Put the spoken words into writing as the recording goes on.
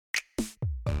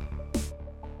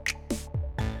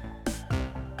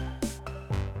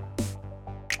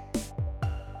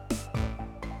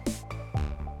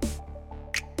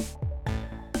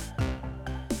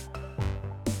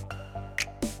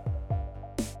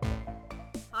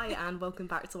Hi and welcome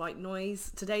back to White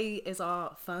Noise. Today is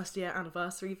our first year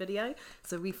anniversary video,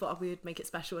 so we thought we would make it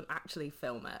special and actually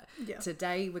film it. Yeah.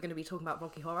 Today we're going to be talking about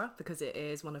Rocky Horror because it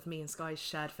is one of me and Sky's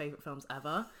shared favourite films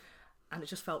ever, and it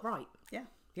just felt right. Yeah.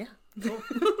 Yeah. Cool.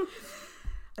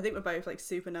 I think we're both like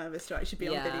super nervous to actually be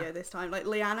on video this time. Like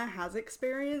Leanna has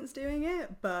experience doing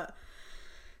it, but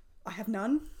I have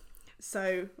none.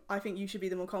 So I think you should be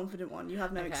the more confident one. You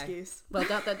have no excuse. Well,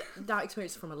 that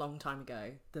experience from a long time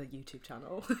ago, the YouTube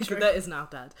channel, True. that is now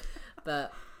dead.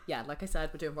 But yeah, like I said,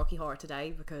 we're doing Rocky Horror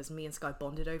today because me and Sky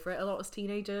bonded over it a lot as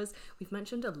teenagers. We've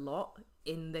mentioned a lot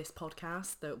in this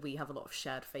podcast that we have a lot of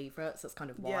shared favourites. That's kind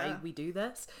of why we do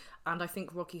this. And I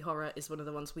think Rocky Horror is one of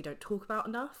the ones we don't talk about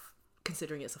enough,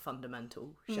 considering it's a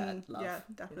fundamental shared love. Yeah,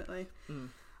 definitely.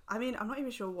 I mean, I'm not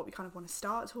even sure what we kind of want to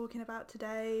start talking about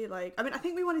today. Like, I mean, I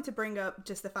think we wanted to bring up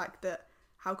just the fact that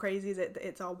how crazy is it that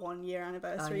it's our 1 year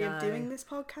anniversary of doing this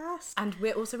podcast. And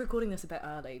we're also recording this a bit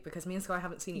early because me and Sky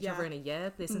haven't seen each other in a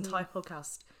year. This entire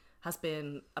podcast has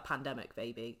been a pandemic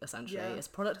baby, essentially. It's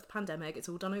a product of the pandemic. It's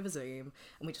all done over Zoom.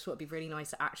 And we just thought it'd be really nice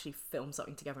to actually film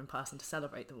something together in person to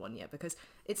celebrate the 1 year, because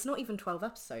it's not even 12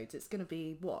 episodes. It's going to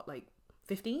be, what, like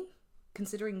 15?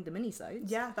 Considering the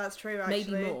mini-sodes. Yeah, that's true, actually.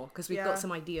 Maybe more, because we've got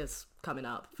some ideas coming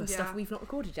up for stuff we've not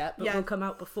recorded yet, but will come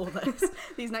out before this.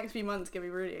 These next few months can be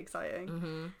really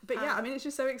exciting. But yeah, I mean, it's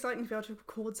just so exciting to be able to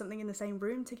record something in the same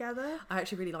room together. I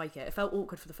actually really like it. It felt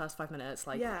awkward for the first 5 minutes,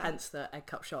 hence the egg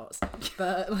cup shots.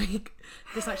 But,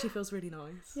 this actually feels really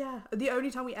nice. Yeah. The only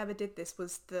time we ever did this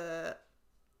was the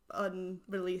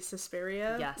unreleased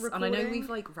Suspiria recording. And I know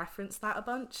we've, referenced that a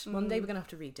bunch. One day we're going to have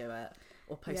to redo it.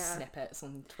 Or post snippets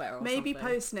on Twitter or maybe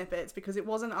something. Post snippets, because it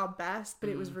wasn't our best, but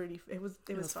it was really it was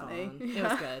funny. Fun. It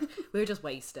was good. We were just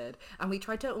wasted, and we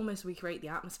tried to almost recreate the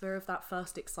atmosphere of that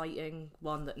first exciting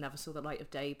one that never saw the light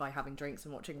of day by having drinks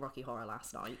and watching Rocky Horror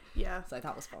last night. Yeah, so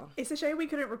that was fun. It's a shame we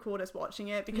couldn't record us watching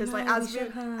it, because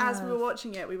as we were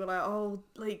watching it, we were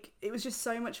like, it was just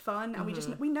so much fun, and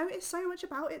we noticed so much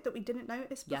about it that we didn't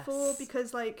notice before,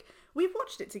 because we've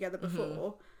watched it together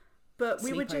before. But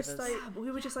we were just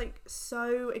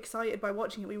so excited by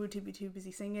watching it. We would be too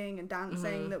busy singing and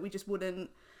dancing that we just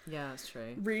wouldn't. Yeah, that's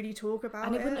true. Really talk about it.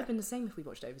 And it wouldn't have been the same if we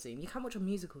watched it over Zoom. You can't watch a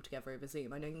musical together over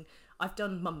Zoom. I know I've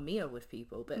done Mamma Mia with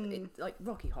people, but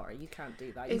Rocky Horror, you can't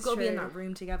do that. You've got to be in that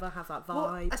room together, have that vibe.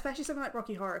 Well, especially something like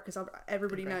Rocky Horror, because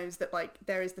everybody knows that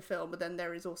there is the film, but then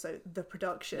there is also the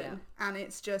production, and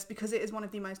it's just because it is one of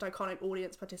the most iconic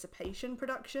audience participation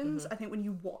productions. I think when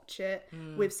you watch it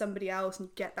with somebody else and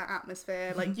you get that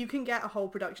atmosphere, you can get a whole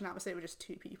production atmosphere with just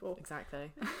two people.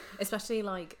 Exactly. Especially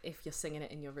if you're singing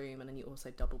it in your room and then you also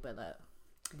double bill it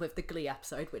with the Glee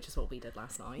episode, which is what we did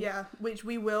last night. Yeah, which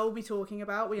we will be talking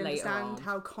about. We understand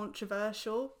how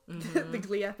controversial the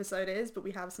Glee episode is, but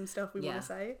we have some stuff we want to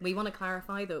say. We want to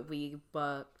clarify that we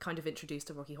were kind of introduced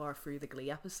to Rocky Horror through the Glee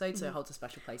episode, so it holds a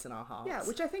special place in our hearts. Yeah,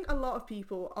 which I think a lot of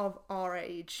people of our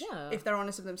age, if they're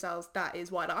honest with themselves, that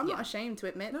is why. I'm not ashamed to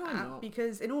admit that,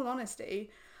 because in all honesty,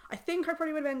 I think I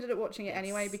probably would have ended up watching it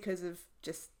anyway because of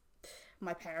just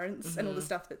my parents and all the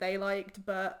stuff that they liked,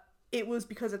 but it was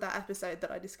because of that episode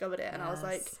that I discovered it, and I was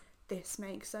like, this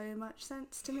makes so much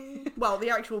sense to me. Well,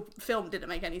 the actual film didn't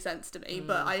make any sense to me,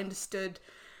 but I understood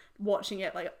watching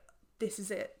it, this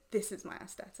is it. This is my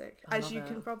aesthetic, as you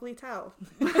can probably tell.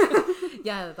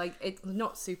 Yeah, it's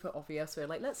not super obvious. We're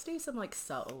let's do some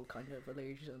subtle kind of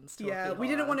allusions to Rocky we Horror.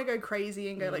 didn't want to go crazy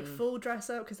and go full dress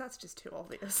up, because that's just too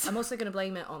obvious. I'm also going to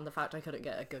blame it on the fact I couldn't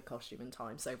get a good costume in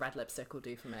time, so red lipstick will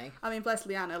do for me. I mean, bless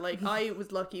Leanna. I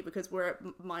was lucky because we're at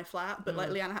my flat, but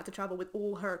Leanna had to travel with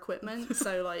all her equipment,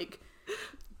 so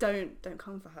don't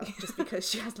come for her just because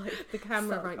she has the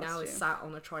camera right now is sat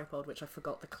on a tripod, which I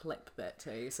forgot the clip bit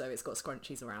too, so it's got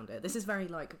scrunchies around it. This is very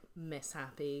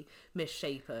mishappy,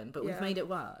 misshapen, but we've made it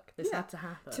work. This had to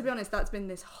happen. To be honest, that's been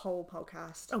this whole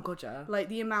podcast. Oh god, yeah.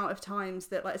 The amount of times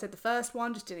that, like I said, the first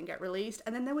one just didn't get released,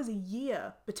 and then there was a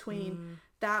year between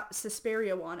that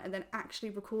Suspiria one and then actually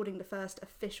recording the first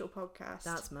official podcast.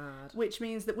 That's mad. Which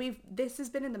means that this has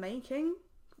been in the making.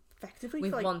 Effectively,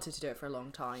 we've wanted to do it for a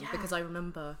long time, because I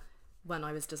remember when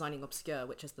I was designing Obscure,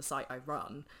 which is the site I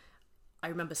run, I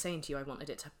remember saying to you I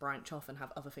wanted it to branch off and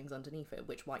have other things underneath it,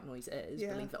 which White Noise is,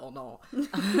 believe it or not.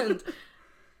 And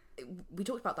we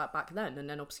talked about that back then, and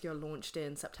then Obscure launched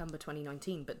in September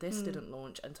 2019, but this didn't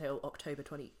launch until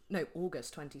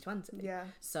August 2020. Yeah.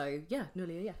 So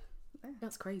nearly a year. Yeah.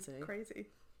 That's crazy.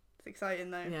 It's exciting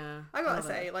though. Yeah. I gotta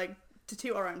say, to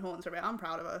toot our own horns for a bit, I'm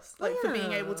proud of us. For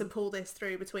being able to pull this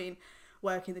through between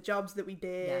working the jobs that we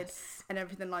did and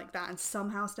everything like that, and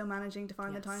somehow still managing to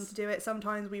find the time to do it.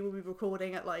 Sometimes we will be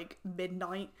recording at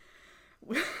midnight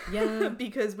Yeah.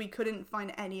 Because we couldn't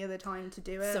find any other time to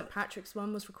do it. St. Patrick's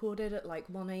one was recorded at like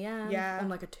 1 a.m. Yeah. on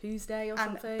like a Tuesday or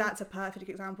something. And that's a perfect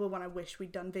example when I wish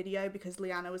we'd done video, because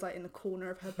Leanna was like in the corner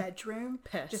of her bedroom.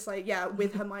 Pissed. Just like, yeah,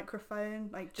 with her microphone,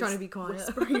 like just trying to be quiet.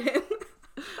 Whispering in.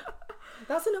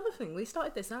 That's another thing. We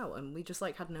started this out and we just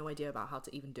like had no idea about how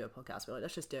to even do a podcast. We're like,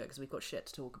 let's just do it because we've got shit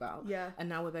to talk about. Yeah. And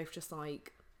now we're both just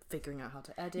like figuring out how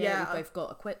to edit. Yeah. We've both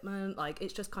got equipment. Like,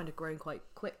 it's just kind of grown quite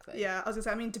quickly. Yeah, I was gonna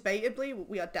say, I mean, debatably,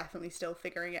 we are definitely still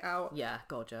figuring it out. Yeah,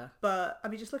 gotcha. But, I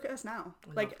mean, just look at us now.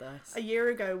 Like, a year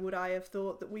ago, would I have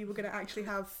thought that we were gonna actually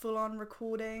have full-on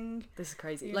recording? This is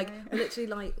crazy. Like, literally,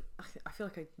 like, I feel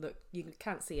like you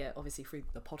can't see it, obviously, through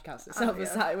the podcast itself. I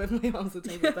sat here with my arms on the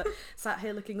table, but sat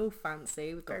here looking all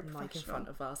fancy. We've got a mic in front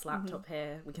of us, laptop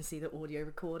here. We can see the audio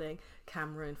recording,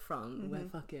 camera in front. We're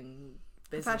fucking...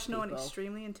 professional people. And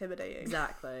extremely intimidating.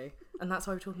 Exactly. And that's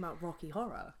why we're talking about Rocky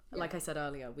Horror. Yeah. Like I said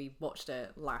earlier, we watched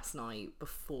it last night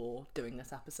before doing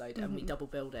this episode, and we double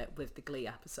billed it with the Glee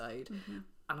episode.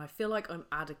 And I feel like I'm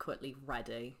adequately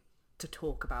ready to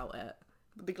talk about it.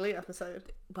 The Glee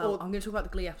episode? Well, I'm going to talk about the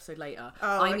Glee episode later.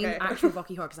 Oh, I mean actual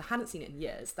Rocky Horror, because I hadn't seen it in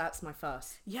years. That's my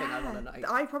first thing I want to know.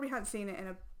 I probably hadn't seen it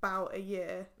in about a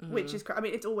year, which is... I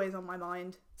mean, it's always on my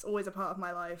mind. It's always a part of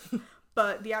my life.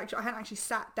 But I hadn't actually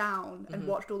sat down and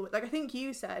watched all the way. Like, I think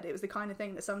you said it was the kind of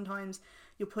thing that sometimes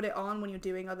you'll put it on when you're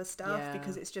doing other stuff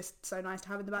because it's just so nice to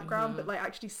have in the background. But, like,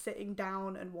 actually sitting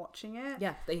down and watching it.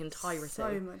 Yeah, the entirety.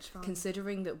 So much fun.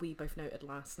 Considering that we both noted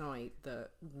last night that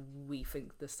we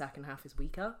think the second half is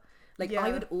weaker. Like,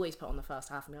 I would always put on the first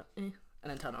half and be like, and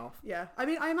then turn it off. Yeah. I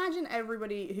mean, I imagine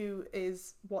everybody who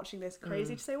is watching this,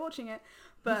 crazy to say watching it,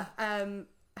 but...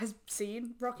 has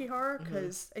seen Rocky Horror,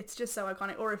 because it's just so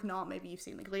iconic. Or if not, maybe you've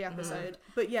seen the Glee episode.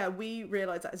 But yeah, we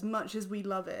realised that as much as we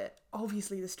love it,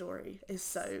 obviously the story is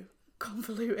so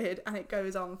convoluted and it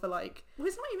goes on for like... Well,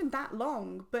 it's not even that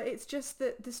long, but it's just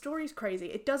that the story's crazy.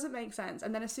 It doesn't make sense.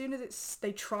 And then as soon as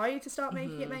they try to start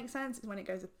making it make sense, is when it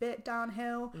goes a bit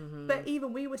downhill. But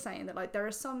even we were saying that like there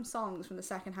are some songs from the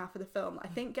second half of the film that I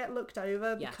think get looked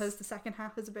over because the second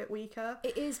half is a bit weaker.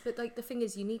 It is, but like the thing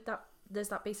is, you need that... There's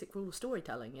that basic rule of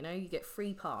storytelling, you know? You get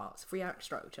 3 parts, 3 act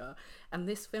structure, and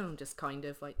this film just kind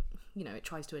of like, you know, it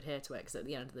tries to adhere to it, because at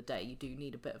the end of the day you do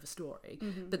need a bit of a story.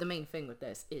 But the main thing with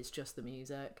this is just the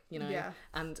music, you know? Yeah.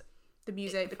 And the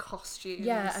music, the costumes.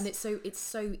 Yeah, and it's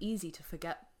so easy to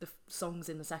forget the songs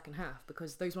in the second half,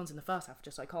 because those ones in the first half are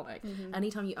just iconic.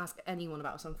 Anytime you ask anyone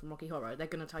about a song from Rocky Horror, they're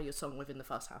going to tell you a song within the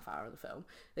first half hour of the film.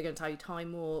 They're going to tell you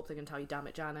Time Warp, they're going to tell you Damn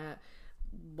It Janet,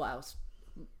 what else?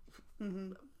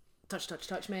 Touch, Touch,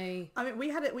 Touch Me. I mean,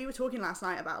 we were talking last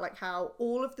night about like how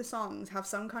all of the songs have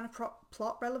some kind of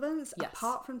plot relevance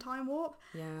apart from Time Warp.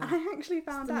 Yeah. And I actually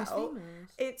found out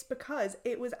it's because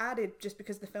it was added just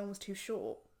because the film was too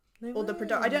short. No or way.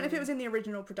 I don't know if it was in the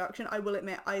original production. I will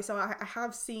admit, I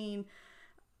have seen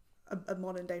a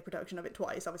modern day production of it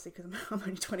twice, obviously because I'm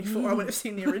only 24. I wouldn't have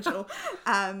seen the original.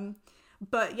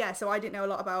 But yeah, so I didn't know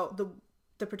a lot about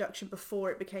the production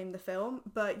before it became the film,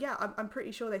 but yeah, I'm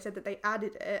pretty sure they said that they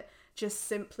added it just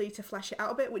simply to flesh it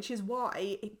out a bit, which is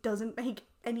why it doesn't make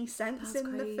any sense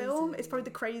in the film. It's probably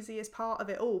the craziest part of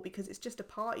it all, because it's just a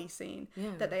party scene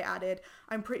that they added.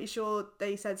 I'm pretty sure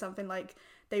they said something like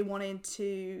they wanted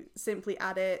to simply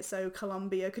add it so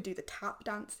Columbia could do the tap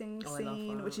dancing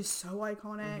scene, which is so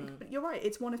iconic. But you're right,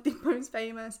 it's one of the most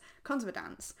famous kinds of a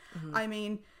dance. I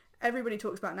mean, everybody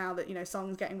talks about now that, you know,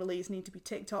 songs getting released need to be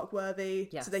TikTok worthy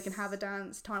so they can have a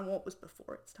dance. Time Warp was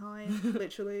before its time,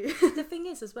 literally. The thing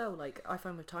is as well, like, I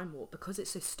find with Time Warp, because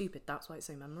it's so stupid, that's why it's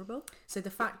so memorable. So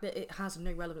the fact that it has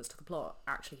no relevance to the plot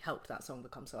actually helped that song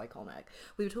become so iconic.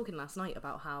 We were talking last night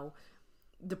about how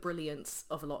the brilliance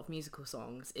of a lot of musical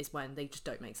songs is when they just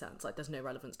don't make sense. Like, there's no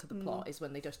relevance to the plot, is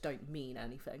when they just don't mean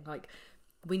anything. Like,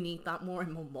 we need that more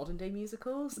in more modern day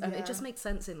musicals, and it just makes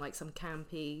sense in like some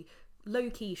campy,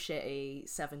 low-key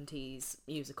shitty 70s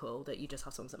musical that you just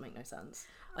have songs that make no sense.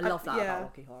 I love that about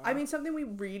Rocky Horror. I mean, something we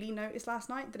really noticed last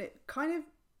night that it kind of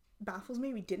baffles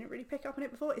me, we didn't really pick up on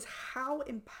it before, is how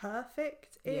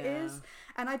imperfect it is.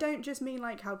 And I don't just mean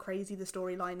like how crazy the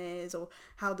storyline is or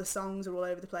how the songs are all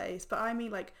over the place, but I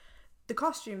mean like the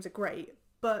costumes are great,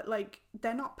 but like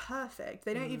they're not perfect.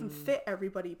 They don't even fit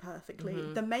everybody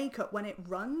perfectly. The makeup when it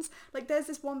runs, like there's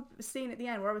this one scene at the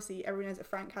end where obviously everyone knows that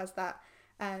Frank has that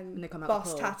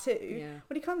boss tattoo.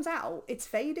 When he comes out, it's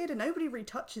faded and nobody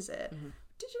retouches it.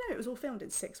 Did you know it was all filmed in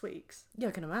 6 weeks? Yeah,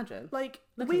 I can imagine. Like,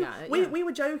 we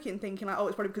were joking, thinking like, oh,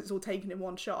 it's probably because it's all taken in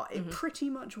one shot. It pretty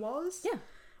much was. Yeah.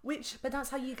 But that's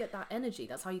how you get that energy.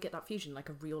 That's how you get that fusion, like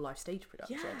a real life stage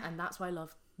production. Yeah. And that's why I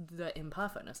love the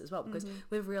imperfectness as well, because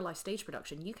with real life stage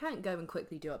production you can't go and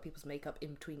quickly do up people's makeup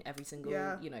in between every single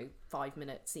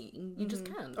 5-minute scene. You just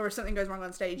can't. Or if something goes wrong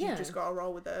on stage, you've just got to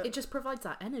roll with it. It just provides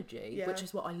that energy, which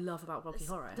is what I love about Rocky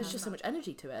Horror. There's just so much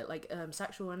energy to it, like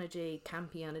sexual energy,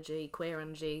 campy energy, queer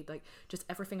energy, like just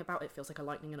everything about it feels like a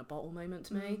lightning in a bottle moment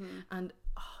to me. And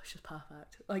it's just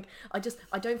perfect. Like I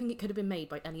don't think it could have been made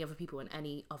by any other people in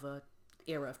any other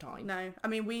era of time. No, I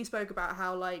mean, we spoke about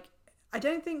how, like, I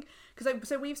don't think, because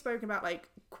so we've spoken about like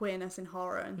queerness in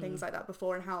horror and things like that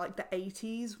before, and how like the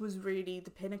 80s was really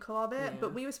the pinnacle of it.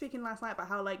 But we were speaking last night about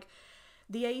how like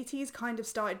the 80s kind of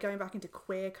started going back into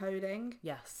queer coding,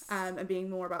 and being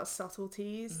more about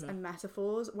subtleties and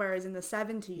metaphors, whereas in the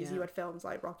 70s you had films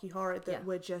like Rocky Horror that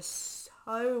were just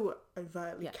so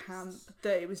overtly camp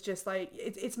that it was just like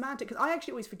it's mad, because I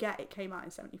actually always forget it came out in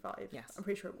 75. I'm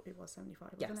pretty sure it was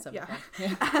 75, wasn't it?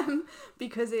 75.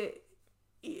 Because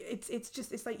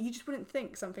it's like you just wouldn't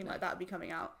think something like that would be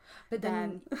coming out. But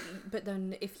then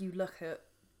if you look at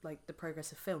like the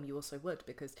progress of film, you also would,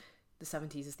 because the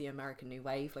 70s is the American New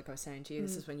Wave, like I was saying to you.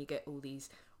 This is when you get all these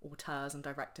auteurs and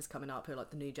directors coming up who are like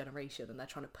the new generation, and they're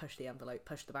trying to push the envelope,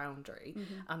 push the boundary,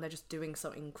 and they're just doing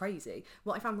something crazy.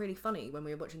 What I found really funny when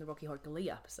we were watching the Rocky Horror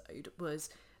Glee episode was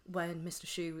when Mr.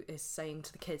 Shu is saying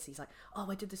to the kids, he's like, oh,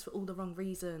 I did this for all the wrong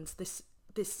reasons, this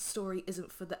story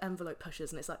isn't for the envelope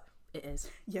pushers. And it's like, it is.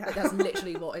 Like, that's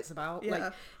literally what it's about.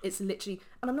 Like, it's literally,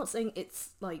 and I'm not saying it's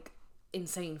like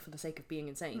insane for the sake of being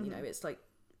insane, you know, it's like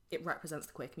it represents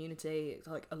the queer community, it's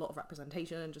like a lot of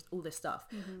representation and just all this stuff.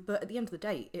 But at the end of the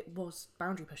day, it was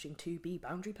boundary pushing to be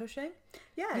boundary pushing.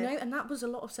 You know, and that was a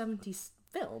lot of 70s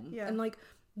film. And like,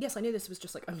 yes, I know this was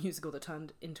just like a musical that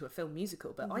turned into a film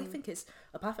musical, but I think it's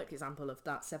a perfect example of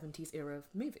that 70s era of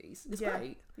movies. It's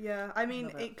great. I mean,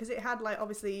 because it had like,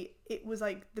 obviously it was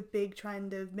like the big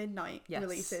trend of midnight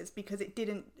releases, because it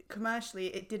didn't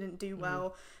do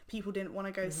well. People didn't want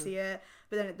to go see it,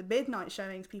 but then at the midnight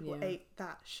showings people ate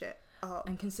that shit up.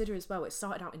 And consider as well, it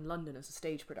started out in London as a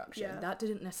stage production. That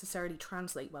didn't necessarily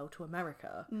translate well to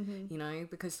America, you know,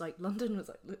 because like London was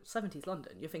like 70s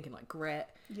London, you're thinking like grit,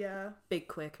 big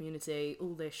queer community,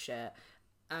 all this shit.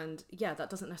 And that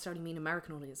doesn't necessarily mean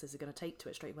American audiences are going to take to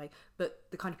it straight away, but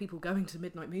the kind of people going to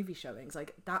midnight movie showings,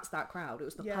 like that's that crowd. It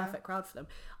was the perfect crowd for them.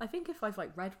 I think if I've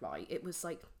like read right, it was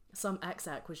like some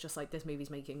exec was just like, this movie's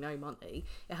making no money.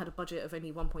 It had a budget of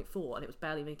only 1.4 and it was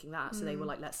barely making that, so they were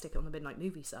like, let's stick it on the midnight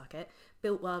movie circuit.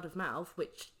 Built word of mouth,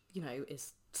 which, you know,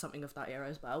 is something of that era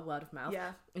as well, word of mouth,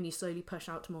 and you slowly push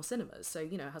out to more cinemas. So,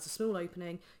 you know, it has a small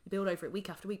opening, you build over it week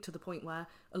after week to the point where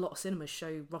a lot of cinemas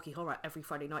show Rocky Horror every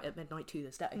Friday night at midnight to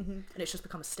this day, and it's just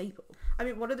become a staple. I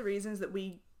mean, one of the reasons that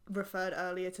we referred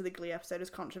earlier to the Glee episode as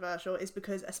controversial is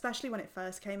because, especially when it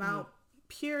first came out,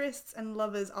 purists and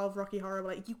lovers of Rocky Horror were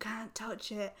like, you can't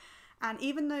touch it. And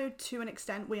even though to an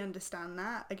extent we understand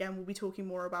that, again, we'll be talking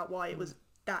more about why it was,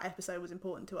 that episode was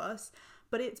important to us,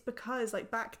 but it's because like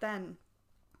back then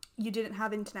you didn't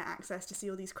have internet access to see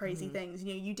all these crazy things.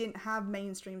 You know, you didn't have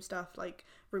mainstream stuff like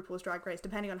RuPaul's Drag Race.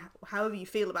 Depending on however you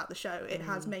feel about the show, it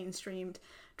has mainstreamed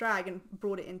drag and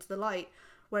brought it into the light.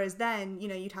 Whereas then, you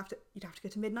know, you'd have to go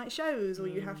to midnight shows, or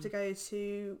you'd have to go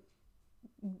to,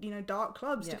 you know, dark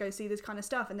clubs to go see this kind of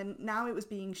stuff. And then now it was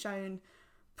being shown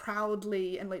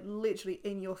proudly and like literally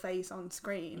in your face on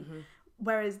screen.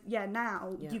 Whereas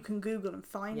now you can Google and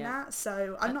find that.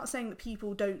 So I'm not saying that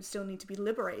people don't still need to be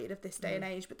liberated of this day and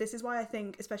age, but this is why I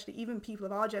think especially even people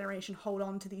of our generation hold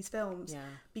on to these films,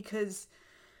 because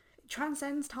it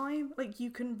transcends time. Like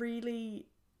you can really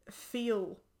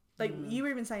feel, like you were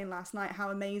even saying last night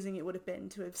how amazing it would have been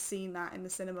to have seen that in the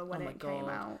cinema when it came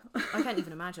out. I can't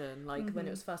even imagine, like when it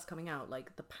was first coming out,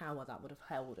 like the power that would have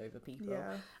held over people.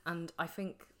 And I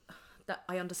think that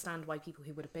I understand why people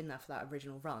who would have been there for that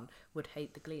original run would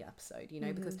hate the Glee episode, you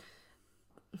know, because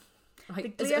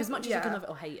like as much as you can love it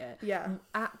or hate it,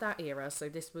 at that era, so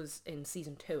this was in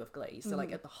season 2 of Glee, so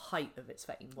like at the height of its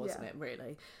fame, wasn't it,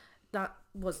 really? That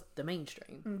was the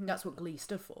mainstream. That's what Glee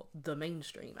stood for, the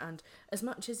mainstream. And as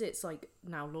much as it's like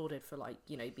now lauded for like,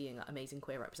 you know, being that amazing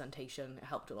queer representation, it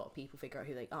helped a lot of people figure out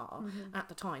who they are. At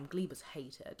the time, Glee was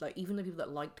hated. Like even the people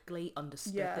that liked Glee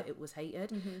understood that it was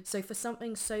hated. So for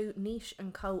something so niche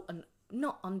and cult and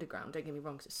not underground, don't get me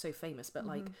wrong, because it's so famous, but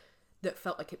like that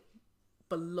felt like it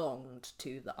belonged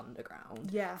to the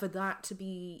underground. Yeah. For that to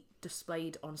be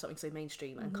displayed on something so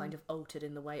mainstream and kind of altered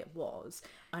in the way it was,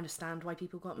 I understand why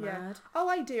people got mad. Oh,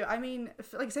 I do. I mean,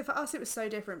 like I said, for us it was so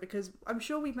different because I'm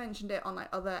sure we've mentioned it on like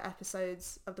other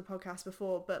episodes of the podcast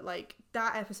before, but like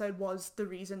that episode was the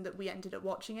reason that we ended up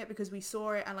watching it, because we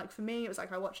saw it, and like for me it was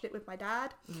like I watched it with my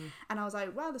dad and I was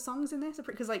like, wow, the songs in this are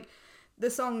pretty, because like the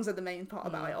songs are the main part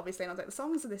about it, obviously, and I was like, the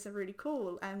songs of this are really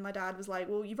cool. And my dad was like,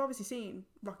 well, you've obviously seen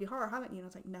Rocky Horror, haven't you? And I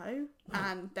was like, no.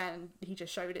 And then he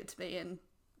just showed it to me, and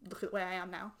look at where I am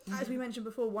now. As we mentioned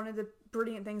before, one of the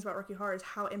brilliant things about Rocky Horror is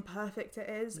how imperfect it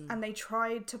is, and they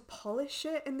tried to polish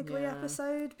it in the Glee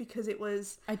episode because it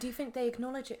was... I do think they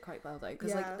acknowledge it quite well, though,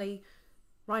 because like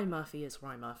Ryan Murphy is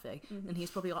Ryan Murphy, and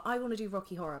he's probably like, I want to do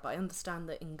Rocky Horror, but I understand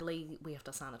that in Glee we have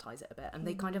to sanitize it a bit, and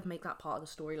they kind of make that part of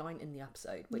the storyline in the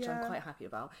episode, which I'm quite happy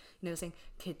about. You know, saying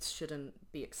kids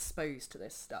shouldn't be exposed to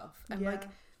this stuff, and like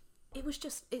it was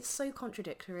just, it's so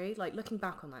contradictory. Like looking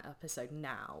back on that episode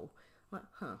now, like,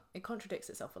 it contradicts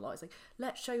itself a lot. It's like,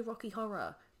 let's show Rocky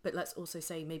Horror, but let's also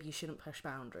say maybe you shouldn't push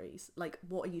boundaries. Like,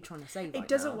 what are you trying to say right now? It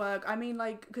doesn't work. I mean,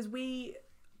 like, because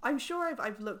I'm sure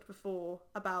I've looked before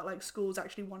about like schools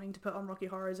actually wanting to put on Rocky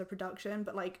Horror as a production,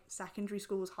 but like secondary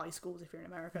schools, high schools if you're in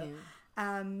America.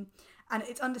 And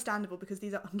it's understandable because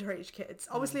these are underage kids.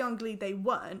 Obviously on Glee they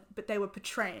weren't, but they were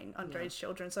portraying underage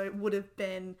children, so it would have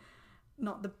been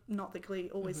not the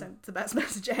Glee always sent the best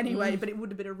message anyway, but it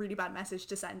would have been a really bad message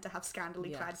to send, to have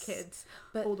scandally clad kids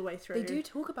all the way through. They do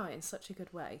talk about it in such a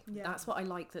good way. That's what I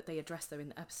like that they address though in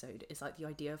the episode, is like the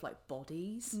idea of like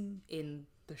bodies in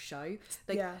the show.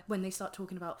 Like when they start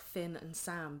talking about Finn and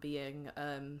Sam being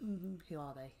who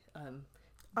are they?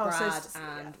 Brad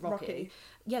and Rocky.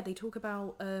 Yeah, they talk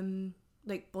about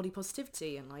like body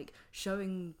positivity and like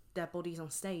showing their bodies on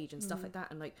stage and stuff like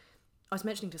that. And like I was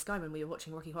mentioning to Sky when we were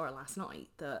watching Rocky Horror last night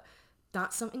that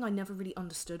that's something I never really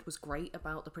understood was great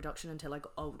about the production until I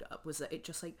got older, was that it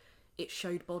just like it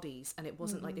showed bodies and it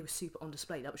wasn't like they were super on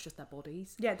display. That was just their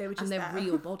bodies. Yeah, they were just and they're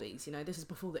real bodies, you know. This is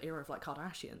before the era of like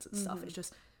Kardashians and stuff. It's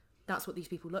just, that's what these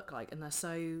people look like, and they're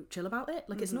so chill about it.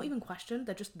 Like it's not even questioned,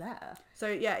 they're just there. So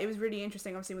yeah, it was really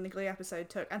interesting obviously when the Glee episode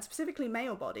took, and specifically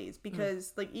male bodies,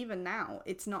 because like even now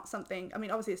it's not something, I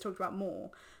mean obviously it's talked about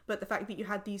more, but the fact that you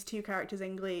had these two characters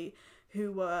in Glee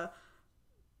who were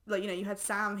like, you know, you had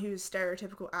Sam who's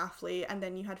stereotypical athlete, and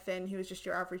then you had Finn who was just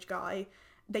your average guy.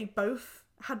 They both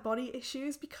had body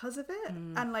issues because of it,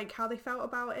 and like how they felt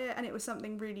about it, and it was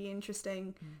something really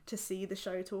interesting to see the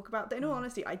show talk about. But in all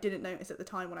honesty, I didn't notice at the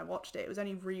time when I watched it. It was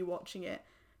only rewatching it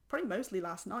probably mostly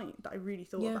last night that I really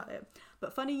thought about it.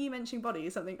 But funny you mentioning body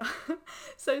is something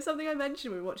so something I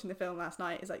mentioned when we were watching the film last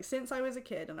night is like, since I was a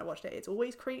kid and I watched it, it's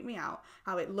always creeped me out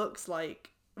how it looks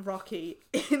like Rocky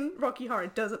in Rocky Horror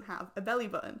doesn't have a belly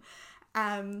button.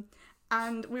 And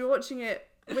we were watching it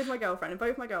with my girlfriend, and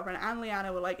both my girlfriend and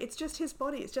Leanna were like, it's just his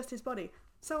body.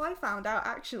 So I found out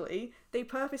actually they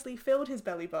purposely filled his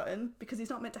belly button because he's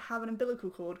not meant to have an umbilical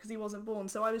cord because he wasn't born.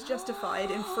 So I was justified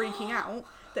in freaking out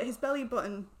that his belly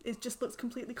button just looks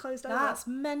completely closed over. That's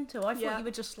mental. I thought you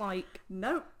were just like,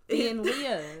 nope, being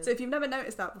weird. So if you've never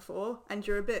noticed that before and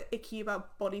you're a bit icky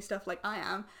about body stuff like I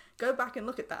am, go back and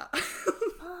look at that.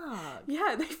 Fuck.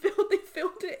 Yeah, they filled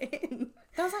it in.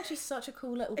 That was actually such a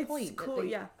cool little point. It's cool,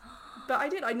 yeah. But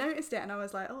I noticed it and I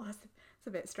was like, oh, that's a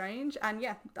bit strange. And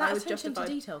yeah, that was attention justified.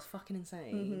 to detail's fucking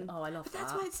insane. Oh, I love that.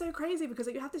 That's why it's so crazy, because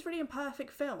like, you have this really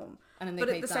imperfect film, and then but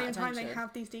at the same time they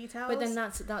have these details. But then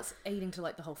that's aiding to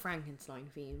like the whole Frankenstein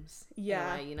themes.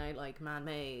 Yeah, you know, like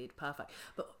man-made, perfect.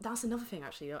 But that's another thing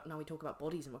actually. Now we talk about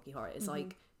bodies in Rocky Horror. It's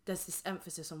like there's this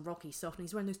emphasis on Rocky's stuff, and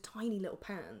he's wearing those tiny little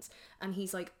pants, and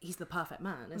he's the perfect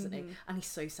man, isn't he? And he's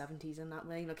so 70s in that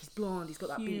way. Like he's blonde, he's got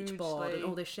that beach bod and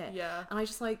all this shit. Yeah, and I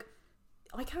just like,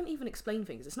 I can't even explain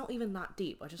things. It's not even that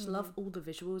deep. I just love all the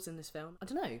visuals in this film. I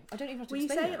don't know. I don't even have to explain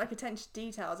it. When you say like attention to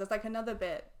details, there's like another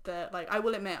bit that like I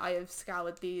will admit I have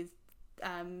scoured these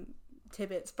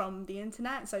tidbits from the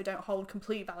internet, so don't hold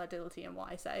complete validity in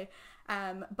what I say.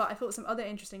 But I thought some other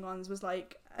interesting ones was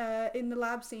like in the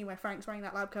lab scene where Frank's wearing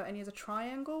that lab coat and he has a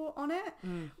triangle on it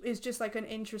is just like an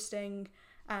interesting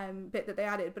bit that they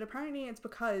added. But apparently it's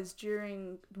because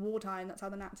during wartime that's how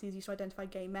the Nazis used to identify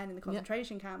gay men in the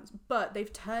concentration camps, but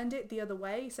they've turned it the other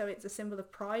way, so it's a symbol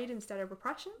of pride instead of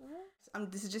repression.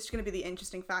 This is just going to be the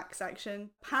interesting facts section.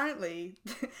 Apparently,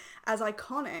 as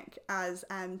iconic as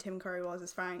Tim Curry was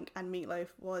as Frank and Meatloaf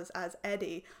was as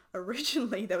Eddie,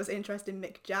 originally there was interest in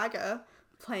Mick Jagger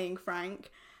playing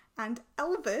Frank and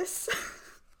Elvis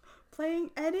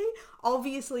playing Eddie,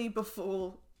 obviously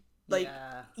before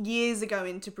years ago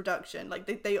into production, like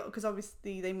they because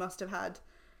obviously they must have had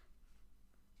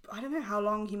I don't know how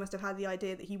long he must have had the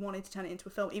idea that he wanted to turn it into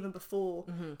a film, even before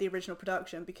the original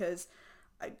production, because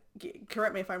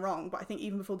correct me if I'm wrong, but I think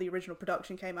even before the original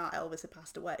production came out, Elvis had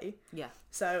passed away. Yeah.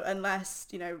 So unless,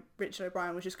 you know, Richard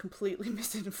O'Brien was just completely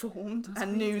misinformed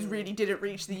and news really didn't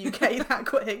reach the UK that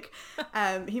quick,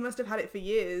 he must have had it for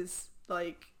years.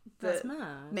 Like, that's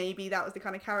mad. Maybe that was the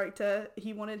kind of character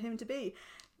he wanted him to be.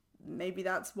 Maybe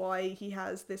that's why he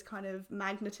has this kind of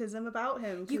magnetism about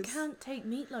him. You can't take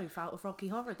Meatloaf out of Rocky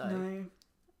Horror, though. No.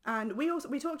 And we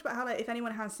talked about how, like, if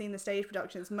anyone has seen the stage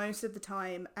productions, most of the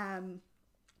time,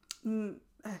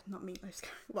 not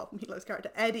Meatloaf's character,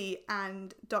 Eddie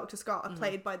and Dr. Scott are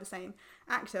played by the same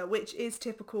actor, which is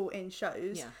typical in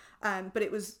shows. Yeah. But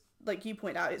it was, like you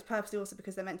point out, it's purposely also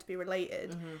because they're meant to be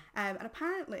related. And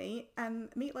apparently,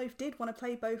 Meatloaf did want to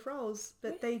play both roles,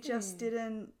 but they just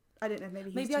didn't. I don't know,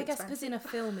 maybe I guess because in a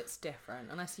film it's different,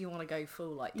 unless you want to go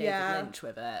full like David Lynch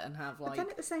with it and have like. But then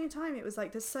at the same time, it was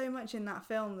like there's so much in that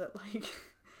film that like.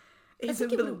 I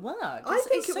think it would have worked. I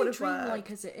think it would have worked.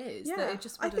 Like as it is. Yeah, that it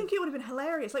just I think it would have been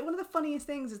hilarious. Like one of the funniest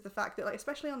things is the fact that, like,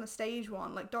 especially on the stage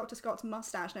one, like Dr. Scott's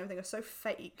mustache and everything are so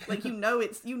fake. Like you know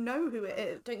who it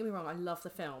is. Don't get me wrong, I love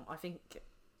the film. I think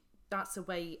that's the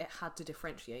way it had to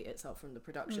differentiate itself from the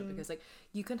production, because like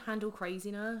you can handle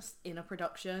craziness in a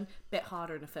production a bit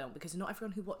harder in a film, because not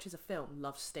everyone who watches a film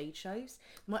loves stage shows.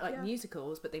 They might like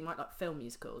musicals, but they might like film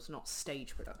musicals, not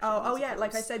stage production. Oh yeah,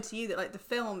 like I said to you that like the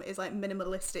film is like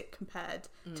minimalistic compared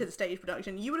to the stage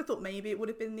production. You would have thought maybe it would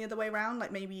have been the other way around,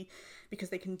 like maybe because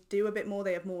they can do a bit more,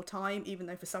 they have more time, even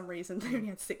though for some reason they only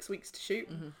had 6 weeks to shoot.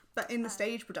 But in the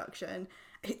stage production,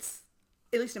 it's,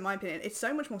 at least in my opinion, it's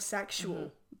so much more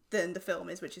sexual than the film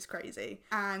is, which is crazy.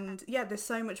 And yeah, there's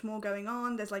so much more going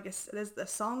on. There's like there's the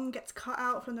song gets cut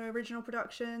out from the original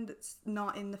production that's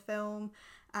not in the film,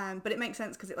 but it makes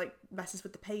sense because it like messes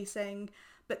with the pacing.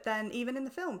 But then even in the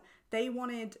film, they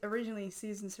wanted originally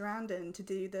Susan Sarandon to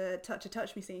do the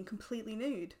touch me scene completely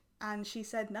nude, and she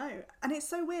said no. And it's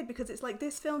so weird because it's like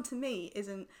this film to me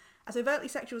isn't as overtly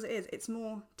sexual as it is, it's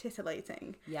more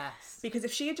titillating. Yes. Because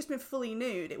if she had just been fully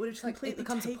nude, it would have just completely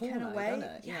taken away. Doesn't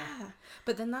it? Yeah.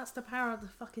 But then that's the power of the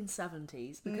fucking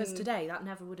 70s, because today that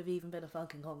never would have even been a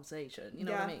fucking conversation. You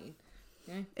know what I mean?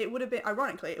 Yeah. It would have been,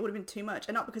 ironically, it would have been too much.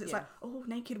 And not because it's like, oh,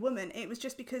 naked woman. It was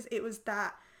just because it was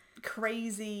that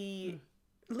crazy...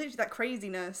 literally that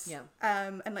craziness,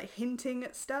 and like hinting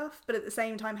at stuff, but at the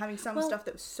same time having some stuff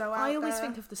that was so out there. I always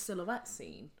think of the silhouette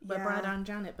scene where Brad and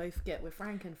Janet both get with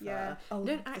Frankenfurter. Yeah. You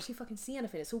don't actually fucking see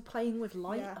anything. It's all playing with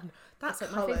light, and that's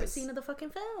like my favourite scene of the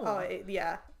fucking film. Oh,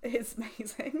 it's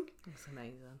amazing. It's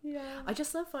amazing. Yeah. I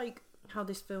just love like how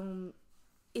this film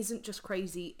isn't just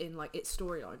crazy in like its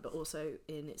storyline, but also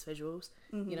in its visuals.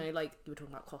 You know, like you were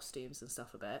talking about costumes and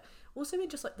stuff a bit. Also in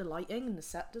just like the lighting and the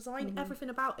set design, everything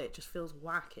about it just feels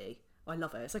wacky. I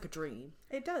love it. It's like a dream.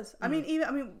 It does. I mean,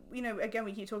 you know, again,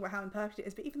 we keep talking about how imperfect it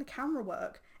is, but even the camera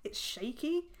work, it's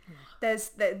shaky.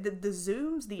 There's the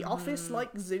zooms, the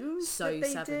office-like zooms. So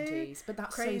that they 70s, do. but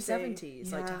that's Crazy. so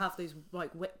 70s. Like to have those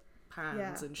like whip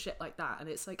pans and shit like that, and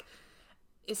it's like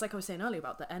I was saying earlier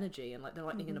about the energy and like the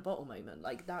lightning in a bottle moment.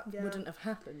 Like that wouldn't have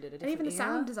happened in a different and even the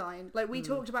sound era. design. Like we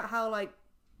talked about how like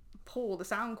poor the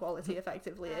sound quality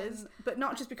effectively is, but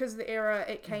not just because of the era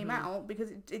it came out,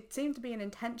 because it seemed to be an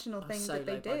intentional thing that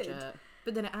they did. Budget.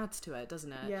 But then it adds to it,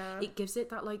 doesn't it? Yeah. It gives it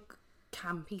that like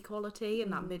campy quality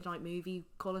and that midnight movie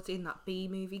quality and that B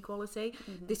movie quality.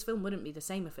 This film wouldn't be the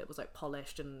same if it was like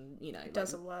polished and, you know, it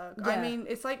doesn't work. I mean,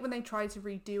 it's like when they tried to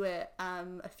redo it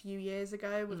a few years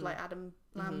ago with like Adam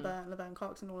Lambert and Laverne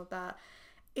Cox and all of that.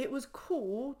 It was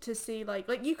cool to see like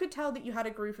you could tell that you had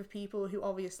a group of people who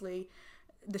obviously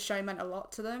the show meant a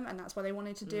lot to them and that's why they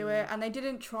wanted to do it, and they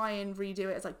didn't try and redo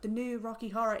it as like the new Rocky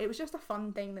Horror. It was just a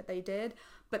fun thing that they did,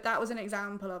 but that was an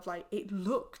example of like it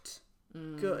looked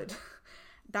good.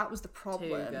 That was the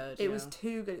problem. It was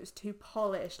too good. It was too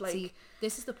polished. Like, see,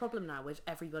 this is the problem now with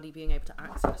everybody being able to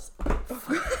access.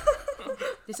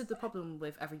 This is the problem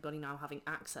with everybody now having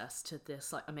access to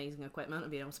this like amazing equipment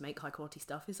and being able to make high quality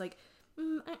stuff. Is like,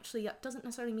 actually, that doesn't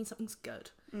necessarily mean something's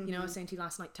good. You know, I was saying to you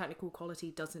last night, technical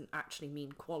quality doesn't actually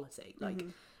mean quality. Like,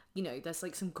 you know, there's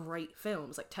like some great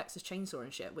films like Texas Chainsaw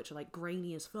and shit, which are like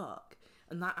grainy as fuck,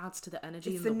 and that adds to the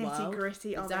energy in the world. It's the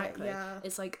nitty-gritty of it. Yeah.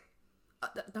 It's like.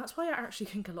 That's why I actually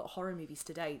think a lot of horror movies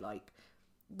today, like,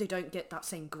 they don't get that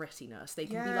same grittiness. They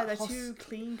can be like they're too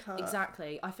clean cut.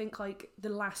 Exactly. I think like the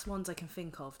last ones I can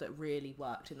think of that really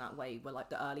worked in that way were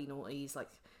like the early noughties, like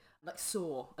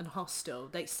Saw and Hostel.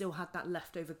 They still had that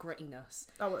leftover grittiness.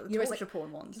 Oh, well, the torture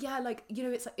porn ones. Yeah, like, you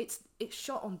know, it's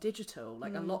shot on digital,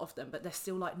 like a lot of them, but they're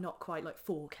still like not quite like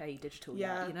 4K digital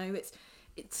yet. You know,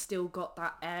 it's still got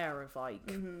that air of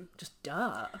like just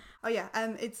dirt. Oh yeah,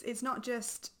 it's not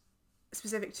just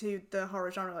specific to the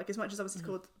horror genre. Like as much as obviously it's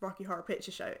called Rocky Horror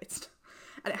Picture Show,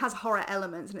 and it has horror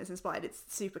elements and it's inspired. It's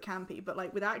super campy, but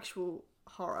like with actual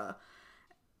horror,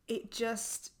 it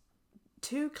just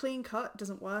too clean cut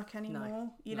doesn't work anymore.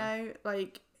 You know,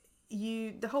 like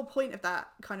the whole point of that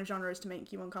kind of genre is to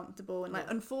make you uncomfortable, and like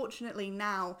unfortunately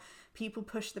now people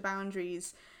push the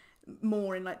boundaries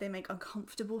more in like they make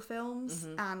uncomfortable films,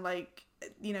 and like,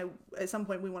 you know, at some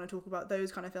point we want to talk about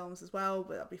those kind of films as well,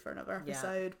 but that'll be for another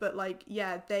episode. But like,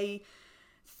 yeah, they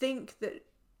think that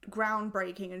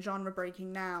groundbreaking and genre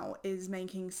breaking now is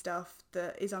making stuff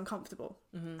that is uncomfortable,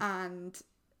 and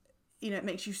you know, it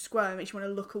makes you squirm, it makes you want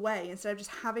to look away instead of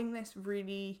just having this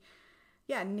really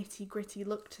nitty gritty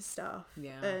look to stuff.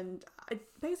 And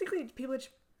basically people are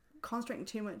just concentrating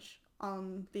too much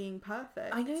on being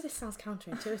perfect. I know this sounds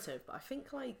counterintuitive, but I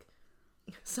think like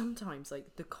sometimes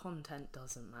like the content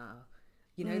doesn't matter,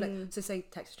 you know. Like, so say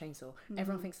Texas Chainsaw,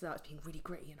 everyone thinks of that as being really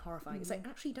gritty and horrifying. It's like,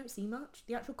 actually you don't see much.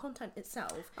 The actual content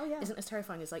itself isn't as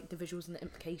terrifying as like the visuals and the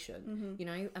implication, you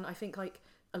know. And I think like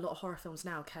a lot of horror films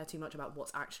now care too much about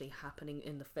what's actually happening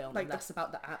in the film, like, and less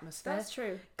about the atmosphere. That's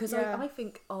true. Because I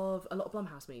think of a lot of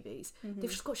Blumhouse movies, they've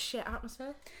just got shit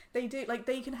atmosphere. They do. Like,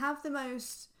 they can have the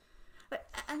most... Like,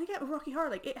 and again, with Rocky Horror,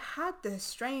 like, it had the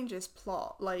strangest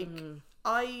plot. Like,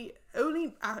 I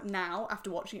only now, after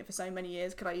watching it for so many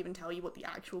years, could I even tell you what the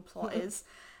actual plot is.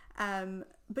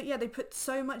 But yeah, they put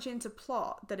so much into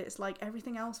plot that it's like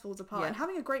everything else falls apart. And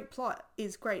having a great plot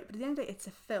is great, but at the end of the day, it's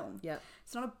a film.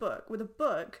 It's not a book. With a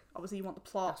book, obviously you want the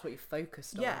plot. That's what you're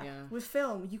focused on. With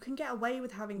film, you can get away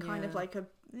with having kind of like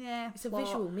it's plot. A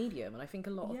visual medium, and I think a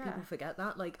lot of people forget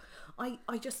that. Like,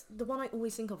 I just, the one I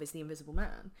always think of is The Invisible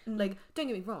Man. Like, don't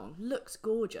get me wrong, looks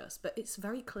gorgeous, but it's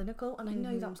very clinical, and I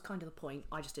know that was kind of the point.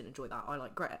 I just didn't enjoy that. I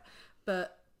like grit.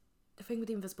 But the thing with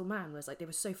The Invisible Man was like they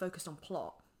were so focused on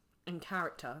plot and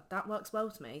character that works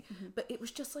well to me, but it was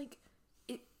just like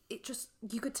it just,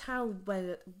 you could tell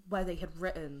where they had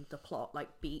written the plot like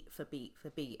beat for beat for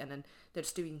beat, and then they're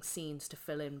just doing scenes to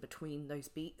fill in between those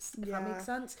beats, if that makes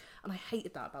sense. And I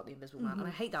hated that about The Invisible Man, and I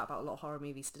hate that about a lot of horror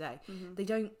movies today. They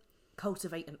don't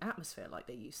cultivate an atmosphere like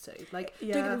they used to. Like,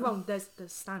 don't get me wrong, there's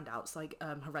standouts like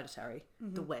Hereditary,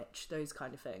 The Witch, those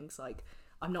kind of things. Like,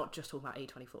 I'm not just talking about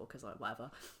A24 because like whatever,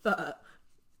 but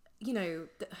you know,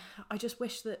 I just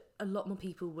wish that a lot more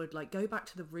people would like go back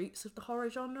to the roots of the horror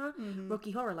genre.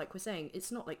 Rocky Horror, like we're saying,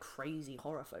 it's not like crazy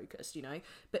horror focused, you know,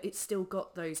 but it's still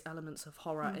got those elements of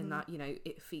horror in that, you know,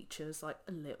 it features like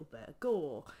a little bit of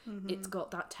gore. It's got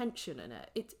that tension in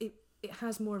it. It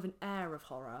has more of an air of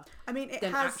horror. I mean, it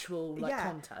than has actual like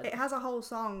content. It has a whole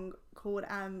song called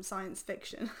Science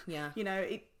Fiction.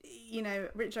 You know,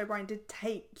 Richard O'Brien did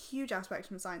take huge aspects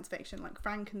from science fiction, like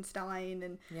Frankenstein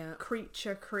and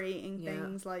creature creating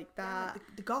things like that.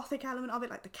 The gothic element of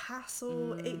it, like the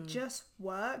castle, it just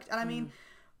worked. And I mean,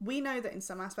 we know that in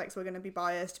some aspects we're going to be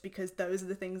biased because those are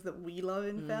the things that we love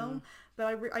in film. But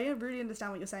I really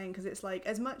understand what you're saying, because it's like,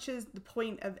 as much as the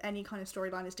point of any kind of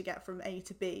storyline is to get from A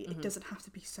to B, it doesn't have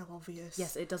to be so obvious.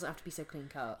 Yes, it doesn't have to be so clean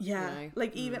cut. Yeah, you know?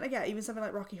 Like even something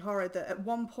like Rocky Horror, that at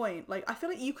one point, like, I feel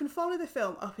like you can follow the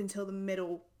film up until the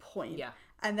middle point.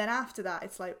 And then after that,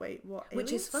 it's like, wait, what?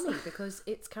 Which is funny because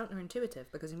it's counterintuitive,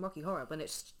 because in Rocky Horror, when it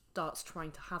starts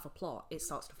trying to have a plot, it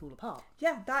starts to fall apart.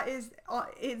 Yeah, that is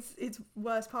its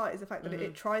worst part, is the fact that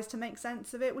it tries to make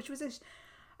sense of it, which was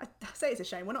I say it's a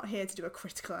shame. We're not here to do a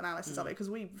critical analysis of it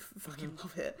because we fucking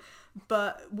love it.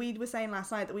 But we were saying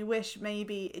last night that we wish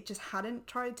maybe it just hadn't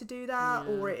tried to do that,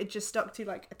 or it just stuck to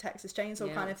like a Texas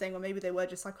Chainsaw kind of thing, or maybe they were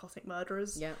just psychotic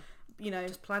murderers. You know,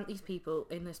 just plant these people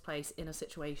in this place in a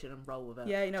situation and roll with it.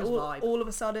 Yeah, you know, all of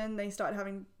a sudden they started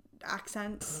having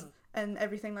accents and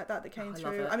everything like that came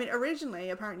through. I mean, originally,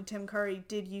 apparently Tim Curry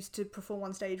did used to perform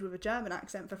on stage with a German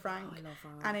accent for Frank. I love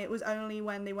that. And it was only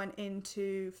when they went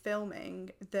into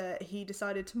filming that he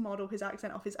decided to model his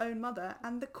accent off his own mother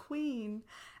and the Queen.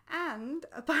 And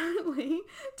apparently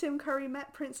Tim Curry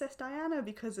met Princess Diana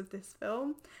because of this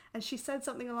film. And she said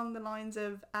something along the lines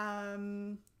of...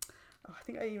 I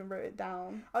think I even wrote it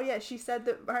down. Oh yeah, she said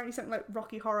that apparently something like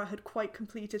Rocky Horror had quite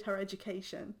completed her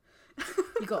education.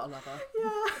 You gotta love her.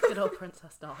 Yeah. Good old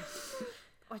Princess Di.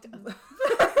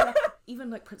 Even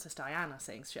like Princess Diana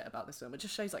saying shit about this film, it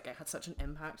just shows like it had such an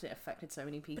impact. It affected so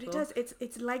many people. But it does.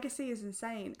 Its legacy is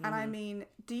insane. And I mean,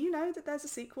 do you know that there's a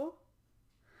sequel?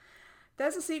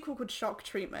 There's a sequel called Shock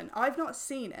Treatment. I've not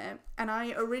seen it, and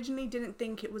I originally didn't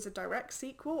think it was a direct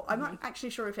sequel. I'm not actually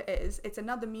sure if it is. It's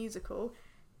another musical.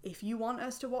 if you want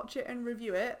us to watch it and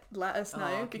review it, let us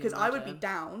know, because I would be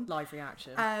down. Live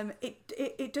reaction.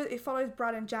 It follows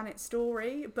Brad and Janet's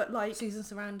story, but like Susan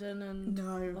Sarandon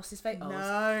and what's his face?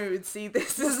 No, see,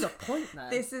 this what's is the point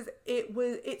then?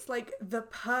 It's like the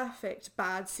perfect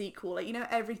bad sequel. Like, you know,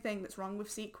 everything that's wrong with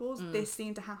sequels, this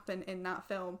seemed to happen in that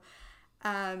film.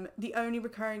 The only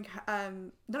recurring,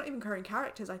 not even recurring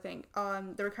characters, I think,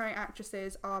 the recurring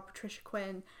actresses are Patricia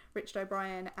Quinn, Richard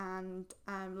O'Brien, and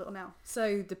Little Nell.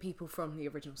 So the people from the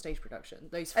original stage production,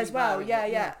 those three as well,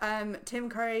 yeah. Tim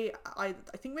Curry, I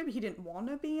think maybe he didn't want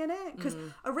to be in it because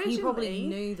originally he probably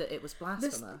knew that it was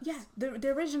blasphemous.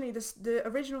 The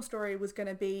original story was going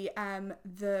to be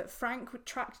the Frank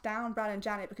tracked down Brad and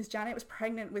Janet because Janet was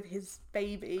pregnant with his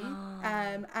baby,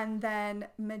 and then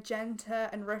Magenta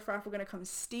and Riff Raff were going to come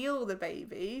steal the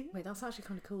baby. Wait, that's actually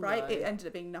kind of cool, right? Though. It ended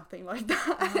up being nothing like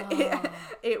that.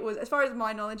 It was, as far as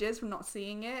my knowledge is from not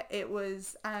seeing it, it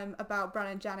was about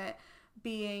Brad and Janet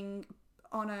being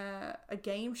on a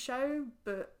game show,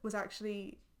 but was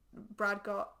actually Brad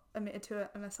got admitted to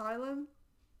an asylum.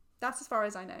 That's as far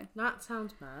as I know. That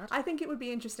sounds mad. I think it would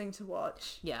be interesting to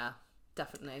watch. Yeah,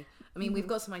 definitely. I mean, we've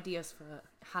got some ideas for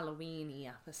Halloween-y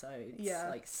episodes,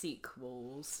 like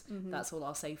sequels. That's all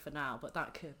I'll say for now, but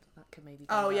that could maybe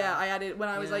go yeah, I added, when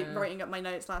I was like writing up my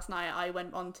notes last night, I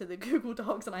went onto the Google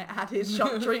Docs and I added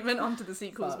shock treatment onto the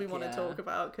sequels we want to talk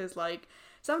about, because like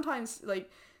sometimes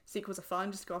like sequels are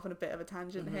fun, just go off on a bit of a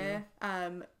tangent here,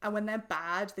 and when they're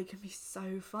bad they can be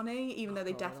so funny, even though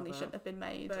they definitely shouldn't have been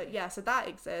made. But yeah, so that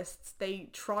exists. They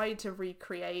tried to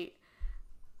recreate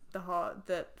the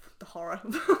horror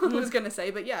I was gonna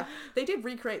say, but yeah, they did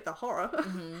recreate the horror.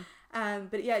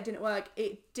 But yeah, it didn't work.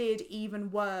 It did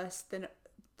even worse than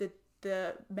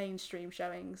the mainstream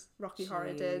showings Rocky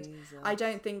Horror did. I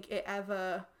don't think it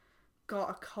ever got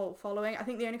a cult following. I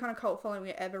think the only kind of cult following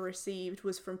it ever received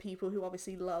was from people who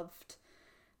obviously loved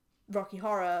Rocky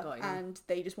Horror and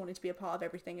they just wanted to be a part of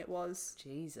everything it was.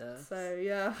 Jesus. So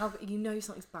yeah, you know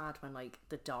something's bad when like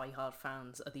the die-hard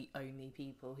fans are the only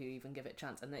people who even give it a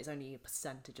chance, and there's only a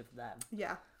percentage of them.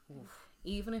 Yeah. Oof.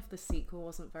 Even if the sequel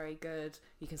wasn't very good,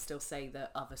 you can still say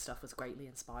that other stuff was greatly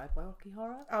inspired by Rocky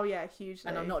Horror. Oh yeah, hugely.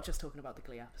 And I'm not just talking about the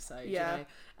Glee episode, you know?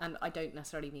 And I don't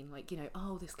necessarily mean like, you know,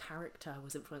 oh, this character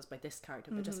was influenced by this character,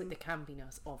 but just like the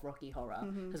campiness of Rocky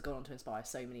Horror has gone on to inspire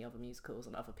so many other musicals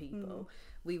and other people.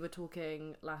 We were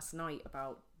talking last night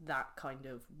about that kind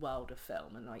of world of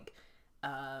film and like,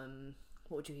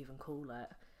 what would you even call it?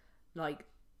 Like,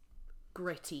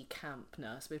 gritty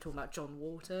campness. We were talking about John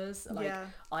Waters. Like,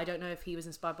 I don't know if he was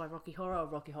inspired by Rocky Horror or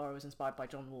Rocky Horror was inspired by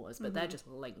John Waters, but they're just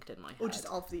linked in my head. Or just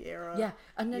of the era. Yeah,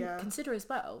 and then consider as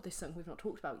well, this is something we've not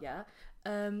talked about yet,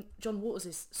 John Waters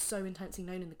is so intensely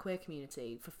known in the queer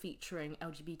community for featuring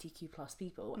LGBTQ plus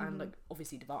people and like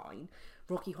obviously Divine.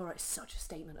 Rocky Horror is such a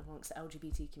statement amongst the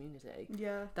LGBT community.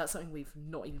 Yeah. That's something we've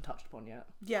not even touched upon yet.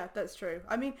 Yeah, that's true.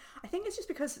 I mean, I think it's just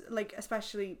because, like,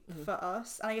 especially for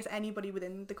us, and I guess anybody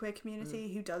within the queer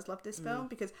community who does love this film,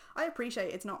 because I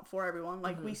appreciate it's not for everyone.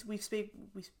 Like, we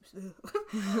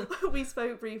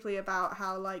spoke briefly about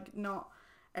how, like, not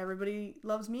everybody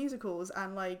loves musicals,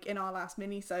 and, like, in our last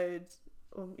mini-sode,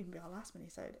 or even our last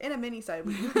mini-sode, in a mini-sode,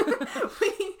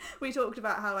 we talked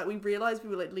about how like we realised we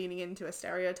were like leaning into a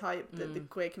stereotype that the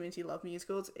queer community love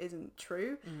musicals isn't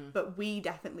true, but we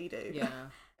definitely do. Yeah.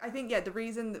 I think the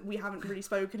reason that we haven't really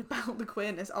spoken about the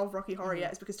queerness of Rocky Horror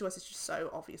yet is because to us it's just so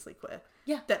obviously queer.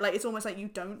 Yeah. That like it's almost like you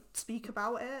don't speak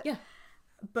about it. Yeah.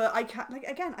 But I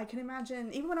can I can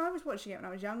imagine even when I was watching it when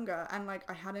I was younger and like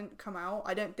I hadn't come out,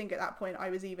 I don't think at that point I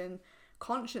was even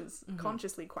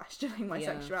consciously questioning my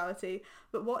sexuality,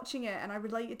 but watching it and I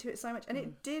related to it so much, and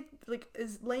it did, like,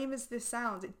 as lame as this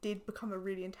sounds, it did become a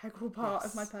really integral part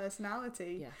of my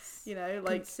personality. Yes. You know,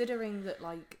 like, considering that,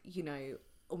 like, you know,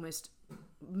 almost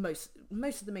most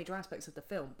of the major aspects of the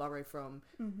film borrow from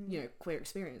you know, queer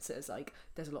experiences. Like,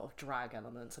 there's a lot of drag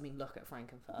elements. I mean, look at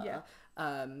Frankenfurter.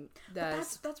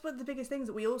 That's one of the biggest things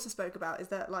that we also spoke about, is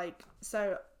that, like,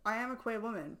 so I am a queer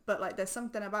woman, but like there's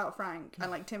something about Frank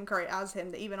and like Tim Curry as him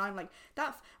that even I'm like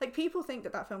that, like, people think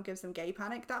that film gives them gay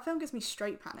panic. That film gives me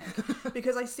straight panic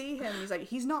because I see him,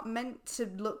 he's not meant to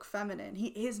look feminine, he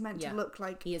is meant to look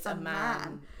like he is a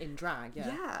man in drag.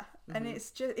 And it's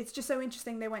just so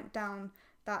interesting they went down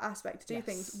that aspect to do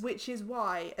things, which is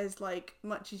why, as like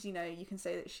much as, you know, you can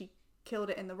say that she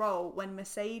killed it in the role, when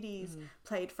Mercedes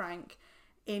played Frank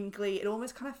in Glee, it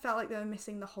almost kind of felt like they were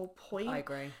missing the whole point. I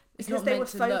agree. Because they were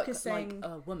focusing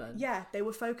like a woman. Yeah, they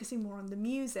were focusing more on the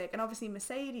music, and obviously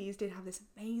Mercedes did have this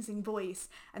amazing voice,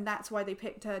 and that's why they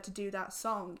picked her to do that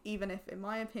song, even if, in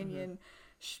my opinion,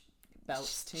 she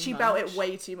belt it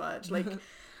way too much. Like,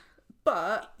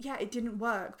 But yeah, it didn't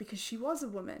work because she was a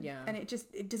woman. Yeah. And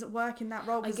it doesn't work in that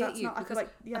role because that's not, I feel like,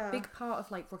 yeah. A big part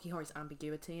of like Rocky Horror is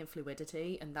ambiguity and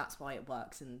fluidity, and that's why it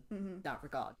works in that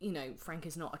regard. You know, Frank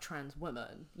is not a trans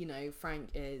woman. You know, Frank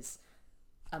is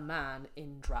a man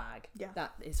in drag. Yeah.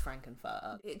 That is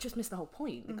Frank-N-Furter. It just missed the whole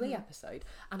point, the Glee episode.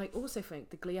 And I also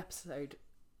think the Glee episode,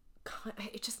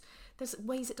 there's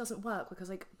ways it doesn't work because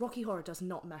like Rocky Horror does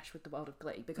not mesh with the world of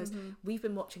Glee because we've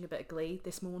been watching a bit of Glee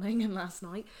this morning and last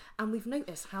night, and we've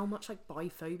noticed how much like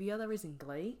biphobia there is in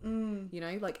Glee. You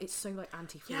know, like it's so like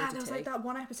anti-fluidity. Yeah, there was like that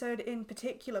one episode in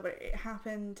particular, but it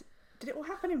happened. Did it all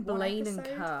happen in one Blaine episode?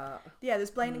 And Kurt. Yeah,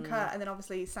 there's Blaine and Kurt, and then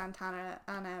obviously Santana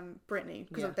and Brittany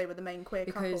because they were the main queer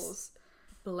couples.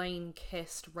 Blaine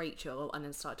kissed Rachel and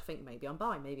then started to think maybe I'm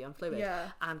bi, maybe I'm fluid. Yeah.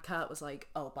 And Kurt was like,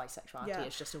 "Oh, bisexuality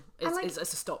is just it's a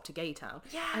stop to gay town."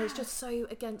 Yeah. And it's just so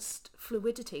against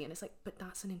fluidity, and it's like, but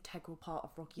that's an integral part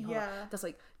of Rocky Horror. Yeah. That's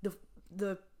like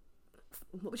the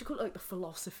what would you call it, like the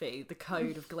philosophy, the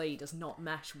code of Glee does not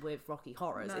mesh with Rocky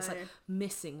Horrors. No. It's like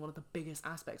missing one of the biggest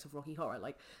aspects of Rocky Horror.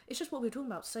 Like it's just what we were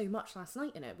talking about so much last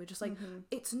night in it. We're just like,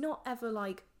 it's not ever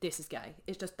like this is gay.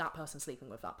 It's just that person sleeping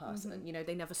with that person. You know,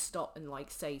 they never stop and like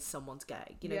say someone's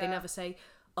gay. You know, they never say,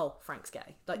 oh, Frank's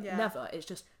gay. Like never. It's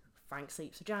just Frank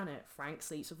sleeps with Janet, Frank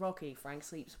sleeps with Rocky, Frank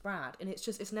sleeps with Brad. And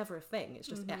it's never a thing. It's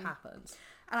just, it happens.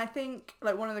 And I think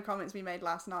like one of the comments we made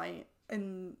last night,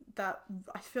 and that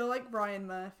I feel like Ryan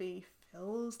Murphy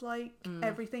feels like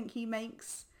everything he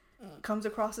makes comes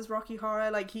across as Rocky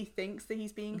Horror. Like he thinks that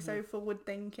he's being so forward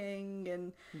thinking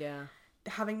and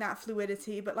having that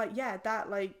fluidity, but like that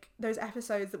like those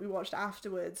episodes that we watched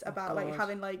afterwards about like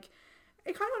having like,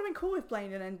 it kind of would have been cool if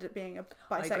Blaine had ended up being a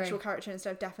bisexual character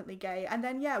instead of definitely gay. And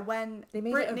then when they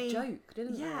made Brittany, it a joke,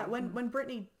 didn't they? Yeah, when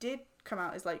Brittany did come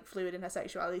out as like fluid in her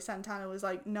sexuality, Santana was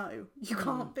like, no, you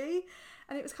can't be.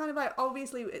 And it was kind of like,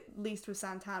 obviously, at least with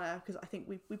Santana, because I think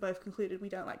we both concluded we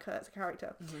don't like her as a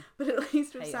character, but at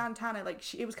least with Santana,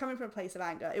 like it was coming from a place of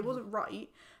anger. It wasn't right,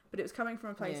 but it was coming from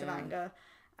a place of anger.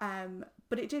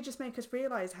 But it did just make us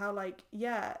realise how like,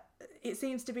 it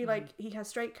seems to be like he has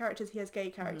straight characters, he has gay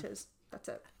characters. That's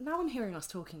it. Now I'm hearing us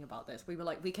talking about this.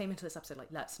 We came into this episode like,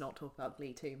 let's not talk about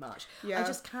Glee too much. Yeah. I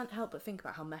just can't help but think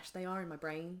about how meshed they are in my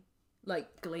brain.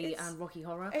 Like Glee and Rocky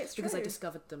Horror. It's true. Because I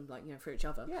discovered them like, you know, through each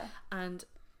other. Yeah. And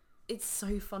it's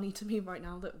so funny to me right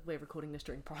now that we're recording this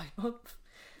during Pride Month.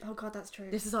 Oh god, that's true.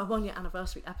 This is our 1 year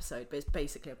anniversary episode, but it's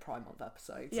basically a Pride Month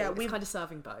episode. So it's kind of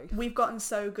serving both. We've gotten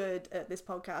so good at this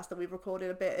podcast that we've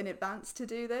recorded a bit in advance to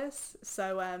do this.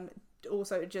 So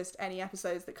also just any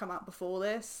episodes that come out before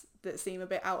this that seem a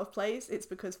bit out of place, it's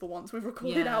because for once we've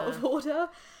recorded out of order.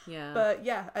 Yeah. But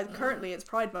currently it's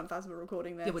Pride Month as we're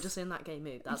recording this. Yeah, we're just in that gay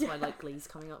mood. That's why like Glee's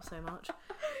coming up so much.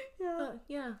 But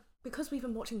because we've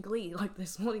been watching Glee like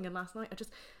this morning and last night,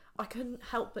 I couldn't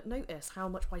help but notice how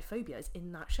much biphobia is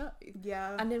in that show.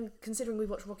 Yeah. And then considering we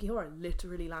watched Rocky Horror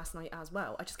literally last night as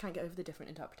well, I just can't get over the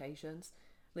different interpretations.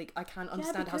 Like, I can't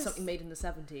understand how something made in the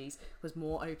 70s was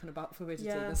more open about fluidity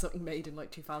than something made in,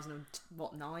 like,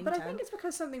 2009, But 10? I think it's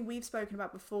because something we've spoken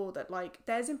about before, that, like,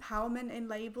 there's empowerment in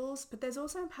labels, but there's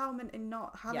also empowerment in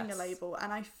not having a label.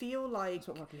 And I feel like... That's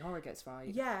what Rocky Horror gets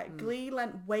right. Yeah, Glee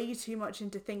lent way too much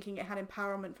into thinking it had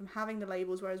empowerment from having the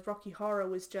labels, whereas Rocky Horror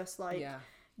was just, like... Yeah.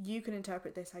 You can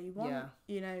interpret this how you want. Yeah.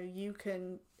 You know, you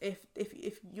can, if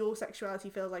your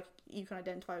sexuality feels like you can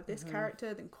identify with this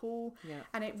character, then cool. Yeah.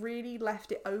 And it really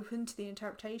left it open to the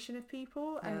interpretation of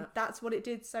people, and that's what it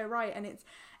did so right. And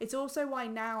it's also why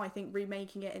now I think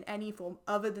remaking it in any form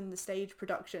other than the stage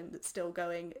production that's still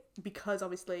going, because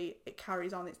obviously it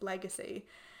carries on its legacy,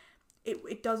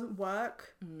 it doesn't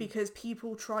work because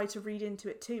people try to read into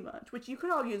it too much, which you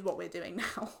could argue is what we're doing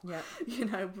now. Yeah. You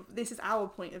know, this is our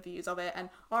point of views of it and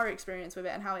our experience with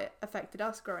it and how it affected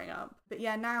us growing up. But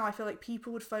yeah, now I feel like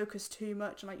people would focus too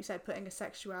much on, like you said, putting a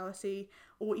sexuality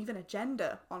or even a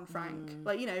gender on Frank.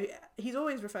 Like, you know, he's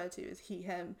always referred to as he,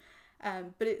 him,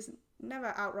 but it's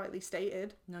never outrightly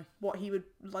stated what he would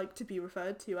like to be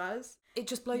referred to as. It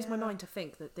just blows my mind to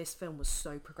think that this film was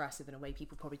so progressive in a way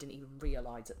people probably didn't even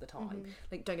realise at the time.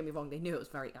 Like, don't get me wrong, they knew it was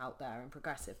very out there and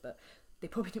progressive, but they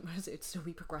probably didn't realise it would still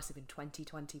be progressive in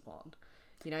 2021.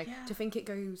 You know, to think it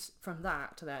goes from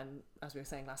that to then, as we were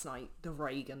saying last night, the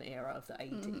Reagan era of the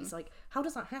 80s. Like, how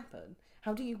does that happen?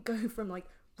 How do you go from, like,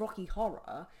 Rocky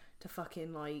Horror to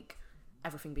fucking, like...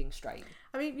 everything being straight?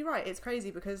 I mean, you're right, it's crazy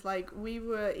because, like, we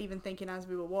were even thinking as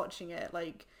we were watching it,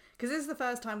 like, because this is the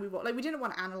first time we didn't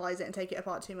want to analyse it and take it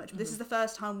apart too much, but this is the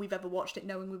first time we've ever watched it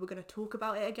knowing we were going to talk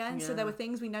about it again, so there were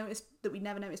things we noticed that we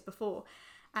never noticed before,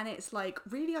 and it's, like,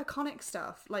 really iconic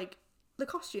stuff, like the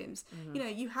costumes. You know,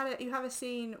 you have a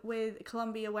scene with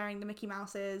Columbia wearing the Mickey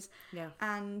Mouses,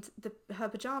 and her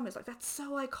pajamas. Like, that's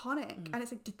so iconic. And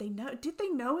it's like, did they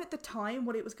know at the time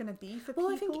what it was going to be for people?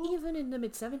 Well, I think even in the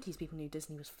mid-70s, people knew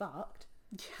Disney was fucked.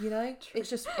 You know, it's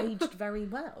just aged very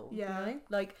well. Yeah, you know?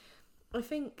 Like, I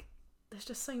think there's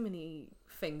just so many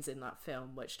things in that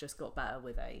film which just got better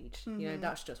with age. You know,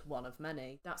 that's just one of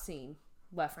many. That scene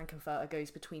where Frank-N-Furter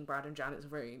goes between Brad and Janet's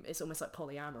room, it's almost like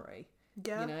polyamory.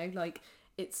 Yeah, you know, like,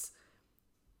 it's,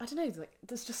 I don't know, like,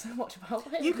 there's just so much about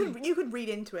it. You could read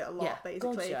into it a lot,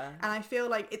 basically. Gotcha. And I feel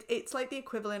like it's like the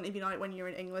equivalent of, you know, like when you're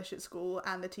in English at school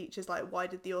and the teacher's like, why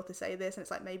did the author say this? And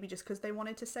it's like, maybe just because they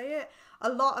wanted to say it. A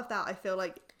lot of that, I feel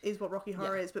like, is what Rocky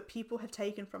Horror is, but people have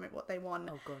taken from it what they want.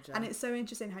 Oh, God, yeah. And it's so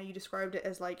interesting how you described it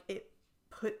as, like, it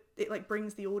like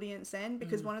brings the audience in,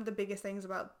 because one of the biggest things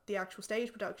about the actual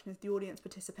stage production is the audience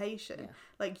participation.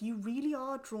 Like, you really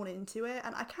are drawn into it,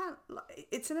 and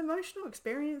it's an emotional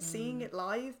experience seeing it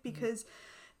live, because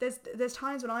there's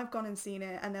times when I've gone and seen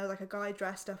it and there was like a guy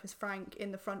dressed up as Frank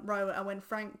in the front row, and when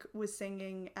Frank was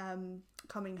singing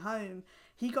Coming Home,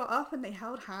 he got up and they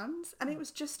held hands, and it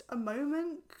was just a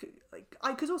moment. Like,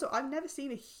 because also I've never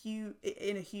seen a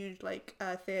huge like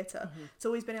theatre. It's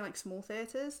always been in like small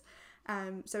theatres.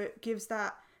 So it gives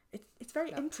that, it's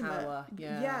very intimate. Power,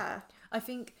 yeah. I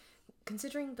think,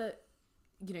 considering that,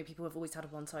 you know, people have always had a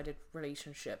one-sided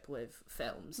relationship with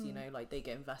films, you know, like they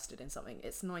get invested in something,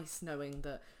 it's nice knowing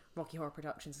that Rocky Horror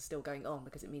Productions is still going on,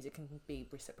 because it means it can be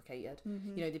reciprocated.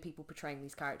 You know, the people portraying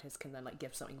these characters can then like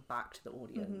give something back to the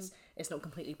audience. It's not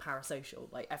completely parasocial.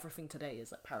 Like, everything today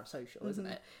is like parasocial, isn't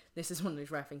it? This is one of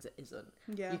those rare things that isn't.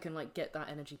 You can like get that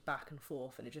energy back and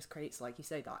forth, and it just creates, like you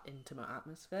say, that intimate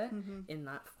atmosphere in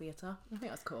that theatre. I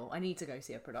think that's cool. I need to go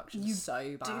see a production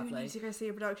so badly. You do need to go see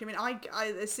a production. I mean, I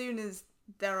as soon as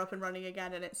they're up and running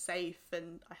again and it's safe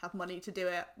and I have money to do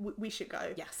it, we should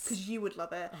go. Yes, because you would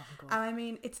love it. And I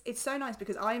mean, it's so nice,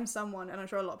 because I am someone, and I'm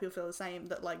sure a lot of people feel the same,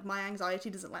 that like my anxiety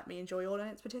doesn't let me enjoy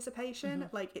audience participation.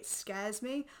 Like, it scares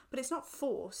me, but it's not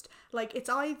forced. Like, it's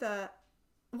either,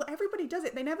 well, everybody does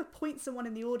it. They never point someone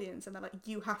in the audience and they're like,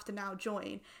 you have to now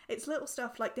join. It's little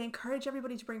stuff like they encourage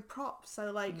everybody to bring props.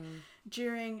 So like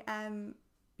during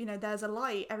you know, there's a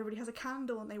light, everybody has a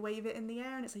candle and they wave it in the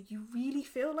air, and it's like, you really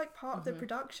feel like part of the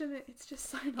production. It's just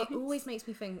so nice. It always makes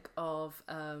me think of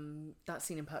that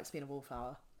scene in Perks of Being a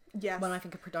Wallflower. Yes. When I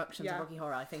think of productions of Rocky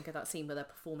Horror, I think of that scene where they're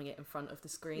performing it in front of the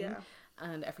screen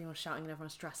and everyone's shouting and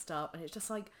everyone's dressed up, and it's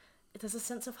just like, there's a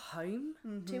sense of home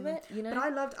to it, you know?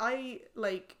 But I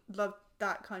loved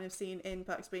that kind of scene in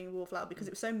Perks of Being a Wallflower, because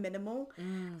it was so minimal,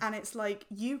 and it's like,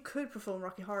 you could perform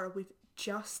Rocky Horror with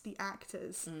just the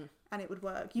actors and it would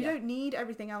work. You don't need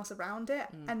everything else around it,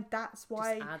 and that's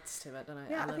why it adds to it, doesn't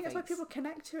it? Yeah, I think that's why people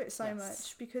connect to it so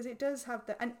much, because it does have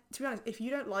the, and to be honest, if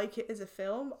you don't like it as a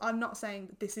film, I'm not saying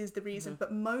that this is the reason,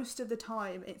 but most of the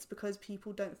time it's because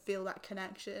people don't feel that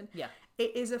connection.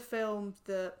 It is a film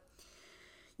that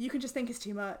you can just think it's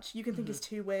too much. You can think it's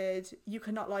too weird. You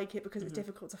cannot like it because it's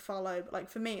difficult to follow. But like,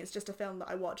 for me, it's just a film that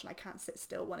I watch and I can't sit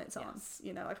still when it's on.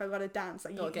 You know, like, I gotta dance.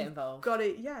 Like, gotta get involved.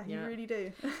 You really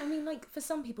do. I mean, like, for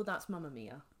some people that's Mamma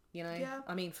Mia. You know,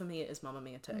 I mean, for me it is Mamma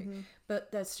Mia too.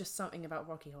 But there's just something about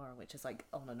Rocky Horror which is like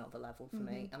on another level for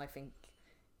me, and I think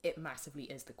it massively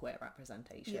is the queer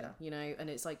representation, you know,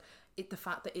 and it's like the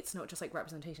fact that it's not just like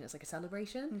representation, it's like a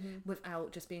celebration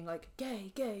without just being like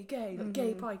gay, like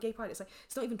gay pride. It's like,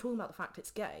 it's not even talking about the fact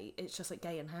it's gay, it's just like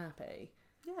gay and happy.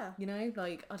 You know,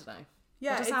 like, I don't know.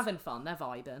 They're just having fun, they're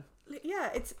vibing.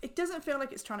 It doesn't feel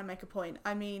like it's trying to make a point.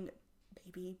 I mean,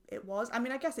 maybe it was. I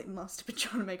mean, I guess it must have been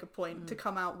trying to make a point to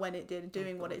come out when it did,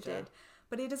 doing what it did.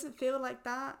 But it doesn't feel like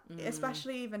that,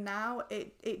 especially even now.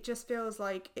 It just feels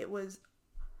like it was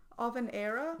of an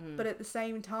era, but at the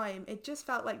same time it just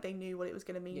felt like they knew what it was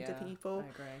going to mean to people. I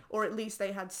agree. Or at least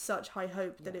they had such high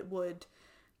hope that it would,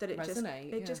 that it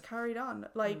resonate, just carried on.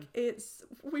 Like,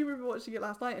 we were watching it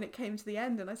last night and it came to the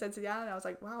end, and I said to Diana, I was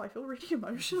like, wow, I feel really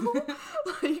emotional.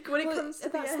 Like, when it comes to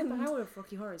the end. That's the power of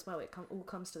Rocky Horror as well. It all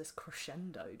comes to this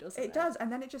crescendo, doesn't it? It does,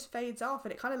 and then it just fades off,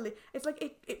 and it kind of it's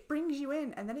like it brings you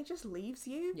in, and then it just leaves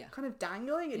you kind of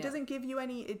dangling. It doesn't give you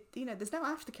any, you know, there's no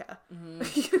aftercare.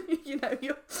 You know,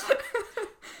 you're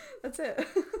that's it.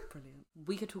 Brilliant.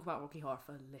 We could talk about Rocky Horror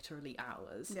for literally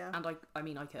hours. And I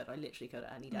mean, I literally could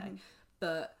any day.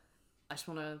 But I just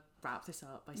want to wrap this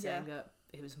up by saying that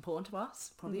it was important to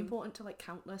us, probably important to like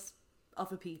countless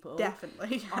other people.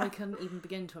 Definitely. I couldn't even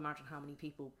begin to imagine how many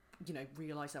people, you know,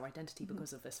 realise their identity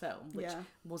because of this film, which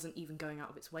wasn't even going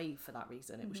out of its way for that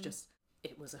reason. It was just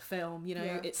it was a film, you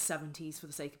know, it's 70s for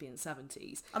the sake of being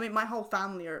 70s. I mean, my whole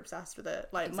family are obsessed with it.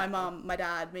 Like, my mum, my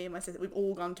dad, me and my sister, we've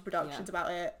all gone to productions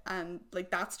about it, and,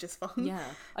 like, that's just fun. Yeah.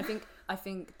 I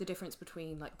think the difference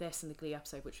between, like, this and the Glee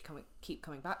episode, which we keep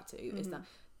coming back to, is that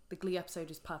the Glee episode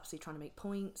is purposely trying to make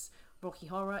points. Rocky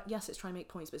Horror, yes, it's trying to make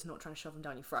points, but it's not trying to shove them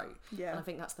down your throat. Yeah. And I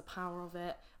think that's the power of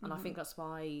it, and I think that's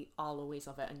why I'll always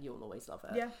love it and you'll always love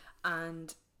it. Yeah.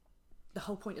 And the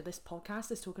whole point of this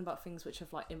podcast is talking about things which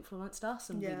have, like, influenced us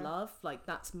and we love. Like,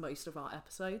 that's most of our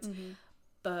episodes.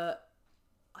 But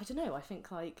I don't know, I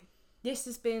think, like, this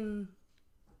has been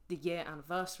the year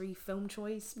anniversary film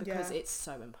choice because it's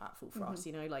so impactful for us,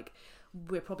 you know, like,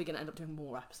 we're probably going to end up doing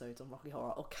more episodes on Rocky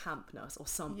Horror or Campness or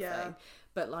something,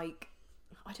 but, like,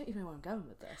 I don't even know where I'm going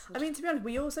with this. I mean, to be honest,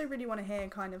 we also really want to hear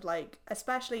kind of, like,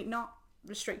 especially not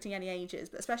restricting any ages,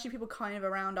 but especially people kind of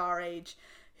around our age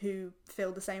who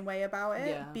feel the same way about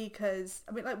it, because,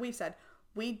 I mean, like we've said,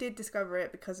 we did discover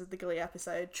it because of the Glee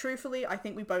episode. Truthfully, I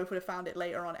think we both would have found it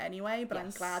later on anyway, but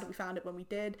I'm glad we found it when we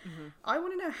did. I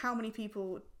want to know how many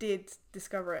people did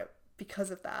discover it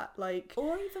because of that, like,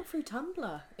 or even through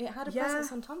Tumblr. It had a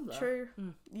presence on Tumblr. True.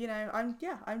 You know,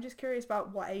 I'm just curious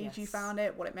about what age you found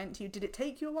it, what it meant to you. Did it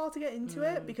take you a while to get into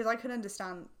it? Because I can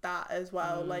understand that as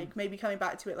well. Like, maybe coming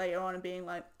back to it later on and being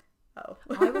like, oh.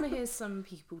 I want to hear some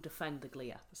people defend the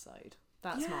Glee episode.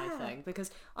 That's my thing,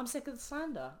 because I'm sick of the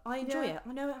slander. I enjoy it.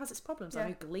 I know it has its problems. I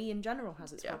know Glee in general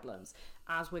has its problems,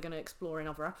 as we're going to explore in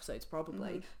other episodes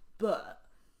probably. But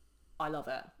I love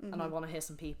it, and I want to hear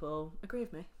some people agree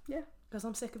with me. Yeah, because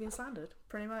I'm sick of being slandered.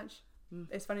 Pretty much.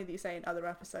 It's funny that you say in other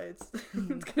episodes.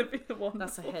 It's going to be the one.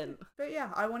 That's a hint. But yeah,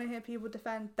 I want to hear people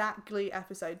defend that Glee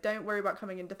episode. Don't worry about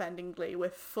coming and defending Glee. We're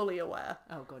fully aware.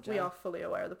 Oh god, we are fully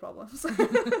aware of the problems.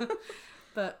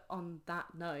 But on that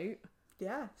note,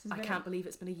 I can't believe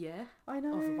it's been a year of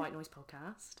the White Noise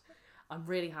podcast. I'm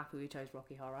really happy we chose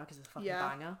Rocky Horror because it's a fucking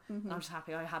banger. And I'm just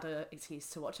happy I had an excuse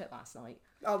to watch it last night.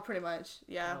 Oh, pretty much.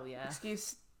 Yeah. Oh, yeah.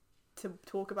 Excuse to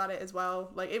talk about it as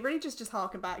well. Like, it really just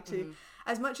harken back to,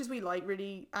 as much as we like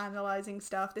really analysing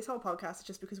stuff, this whole podcast is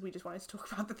just because we just wanted to talk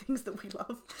about the things that we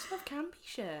love. Just love campy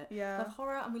shit. Yeah. Love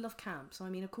horror and we love camp. So, I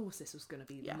mean, of course this was going to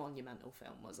be the monumental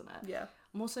film, wasn't it? Yeah.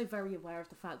 I'm also very aware of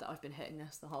the fact that I've been hitting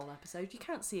this the whole episode. You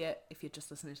can't see it if you're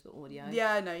just listening to the audio.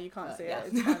 Yeah, no, you can't see it.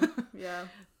 It's fine. Yeah.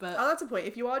 But that's a point.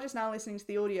 If you are just now listening to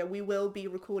the audio, we will be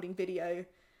recording video.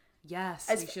 Yes,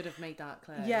 we should have made that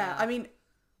clear. Yeah, I mean,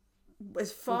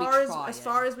 as far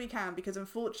as we can, because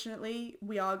unfortunately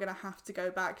we are going to have to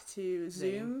go back to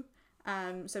Zoom.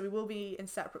 So we will be in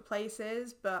separate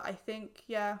places, but I think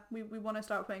we want to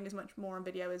start putting as much more on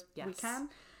video as we can.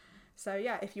 So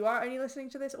yeah, if you are only listening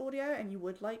to this audio and you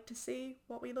would like to see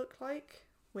what we look like,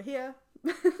 we're here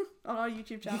on our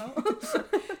YouTube channel.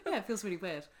 Yeah, it feels really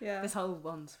weird. Yeah, this whole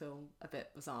one's feel a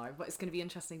bit bizarre, but it's going to be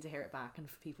interesting to hear it back and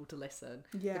for people to listen.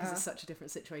 Yeah, because it's such a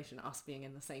different situation, us being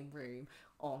in the same room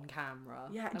on camera.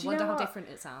 Yeah, I wonder how different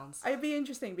it sounds. It'd be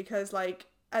interesting because, like,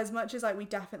 as much as, like, we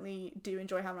definitely do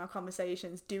enjoy having our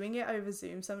conversations, doing it over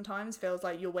Zoom sometimes feels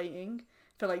like you're waiting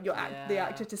for, like, the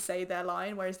actor to say their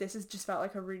line, whereas this has just felt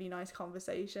like a really nice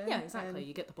conversation. Yeah, exactly.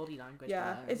 You get the body language.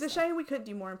 Yeah, it's a shame we couldn't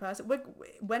do more in person.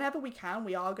 Whenever we can,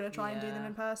 we are going to try and do them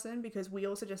in person because we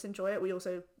also just enjoy it. We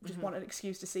also just want an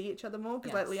excuse to see each other more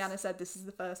because, like Leanna said, this is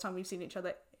the first time we've seen each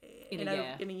other in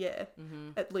a year,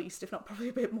 at least, if not probably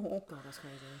a bit more. God, that's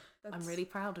crazy. I'm really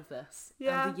proud of this.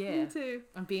 Yeah, me too.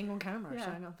 And being on camera,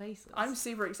 showing our faces. I'm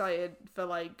super excited for,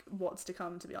 like, what's to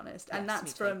come, to be honest. And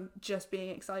that's from just being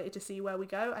excited to see where we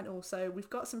go, and also we've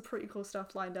got some pretty cool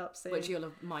stuff lined up soon. Which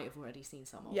you might have already seen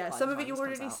some of. Yeah, some of it you've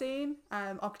already seen.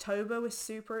 October we're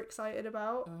super excited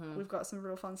about. We've got some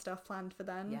real fun stuff planned for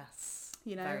then. Yes.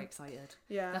 You know, very excited.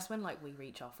 Yeah, that's when, like, we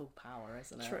reach our full power,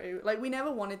 isn't it? True. Like, we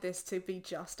never wanted this to be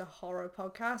just a horror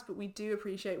podcast, but we do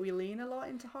appreciate we lean a lot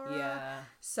into horror. Yeah.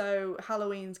 So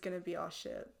Halloween's gonna be our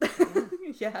shit.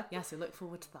 Yeah. Yeah. So look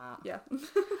forward to that. Yeah.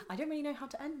 I don't really know how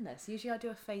to end this. Usually I do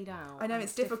a fade out. I know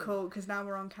it's difficult because now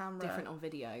we're on camera. Different on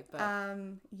video, but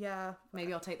yeah.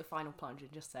 Maybe I'll take the final plunge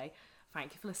and just say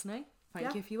thank you for listening.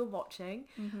 Thank you if you were watching.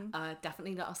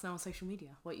 Definitely let us know on social media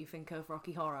what you think of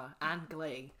Rocky Horror and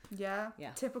Glee. Yeah.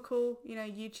 Typical, you know,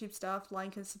 YouTube stuff.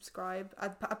 Like and subscribe.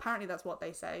 Apparently that's what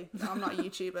they say. I'm not a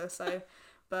YouTuber, so.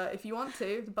 But if you want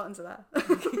to, the buttons are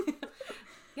there.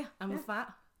 Yeah. And with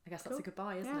that, I guess that's a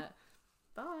goodbye, isn't it?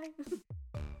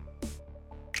 Bye.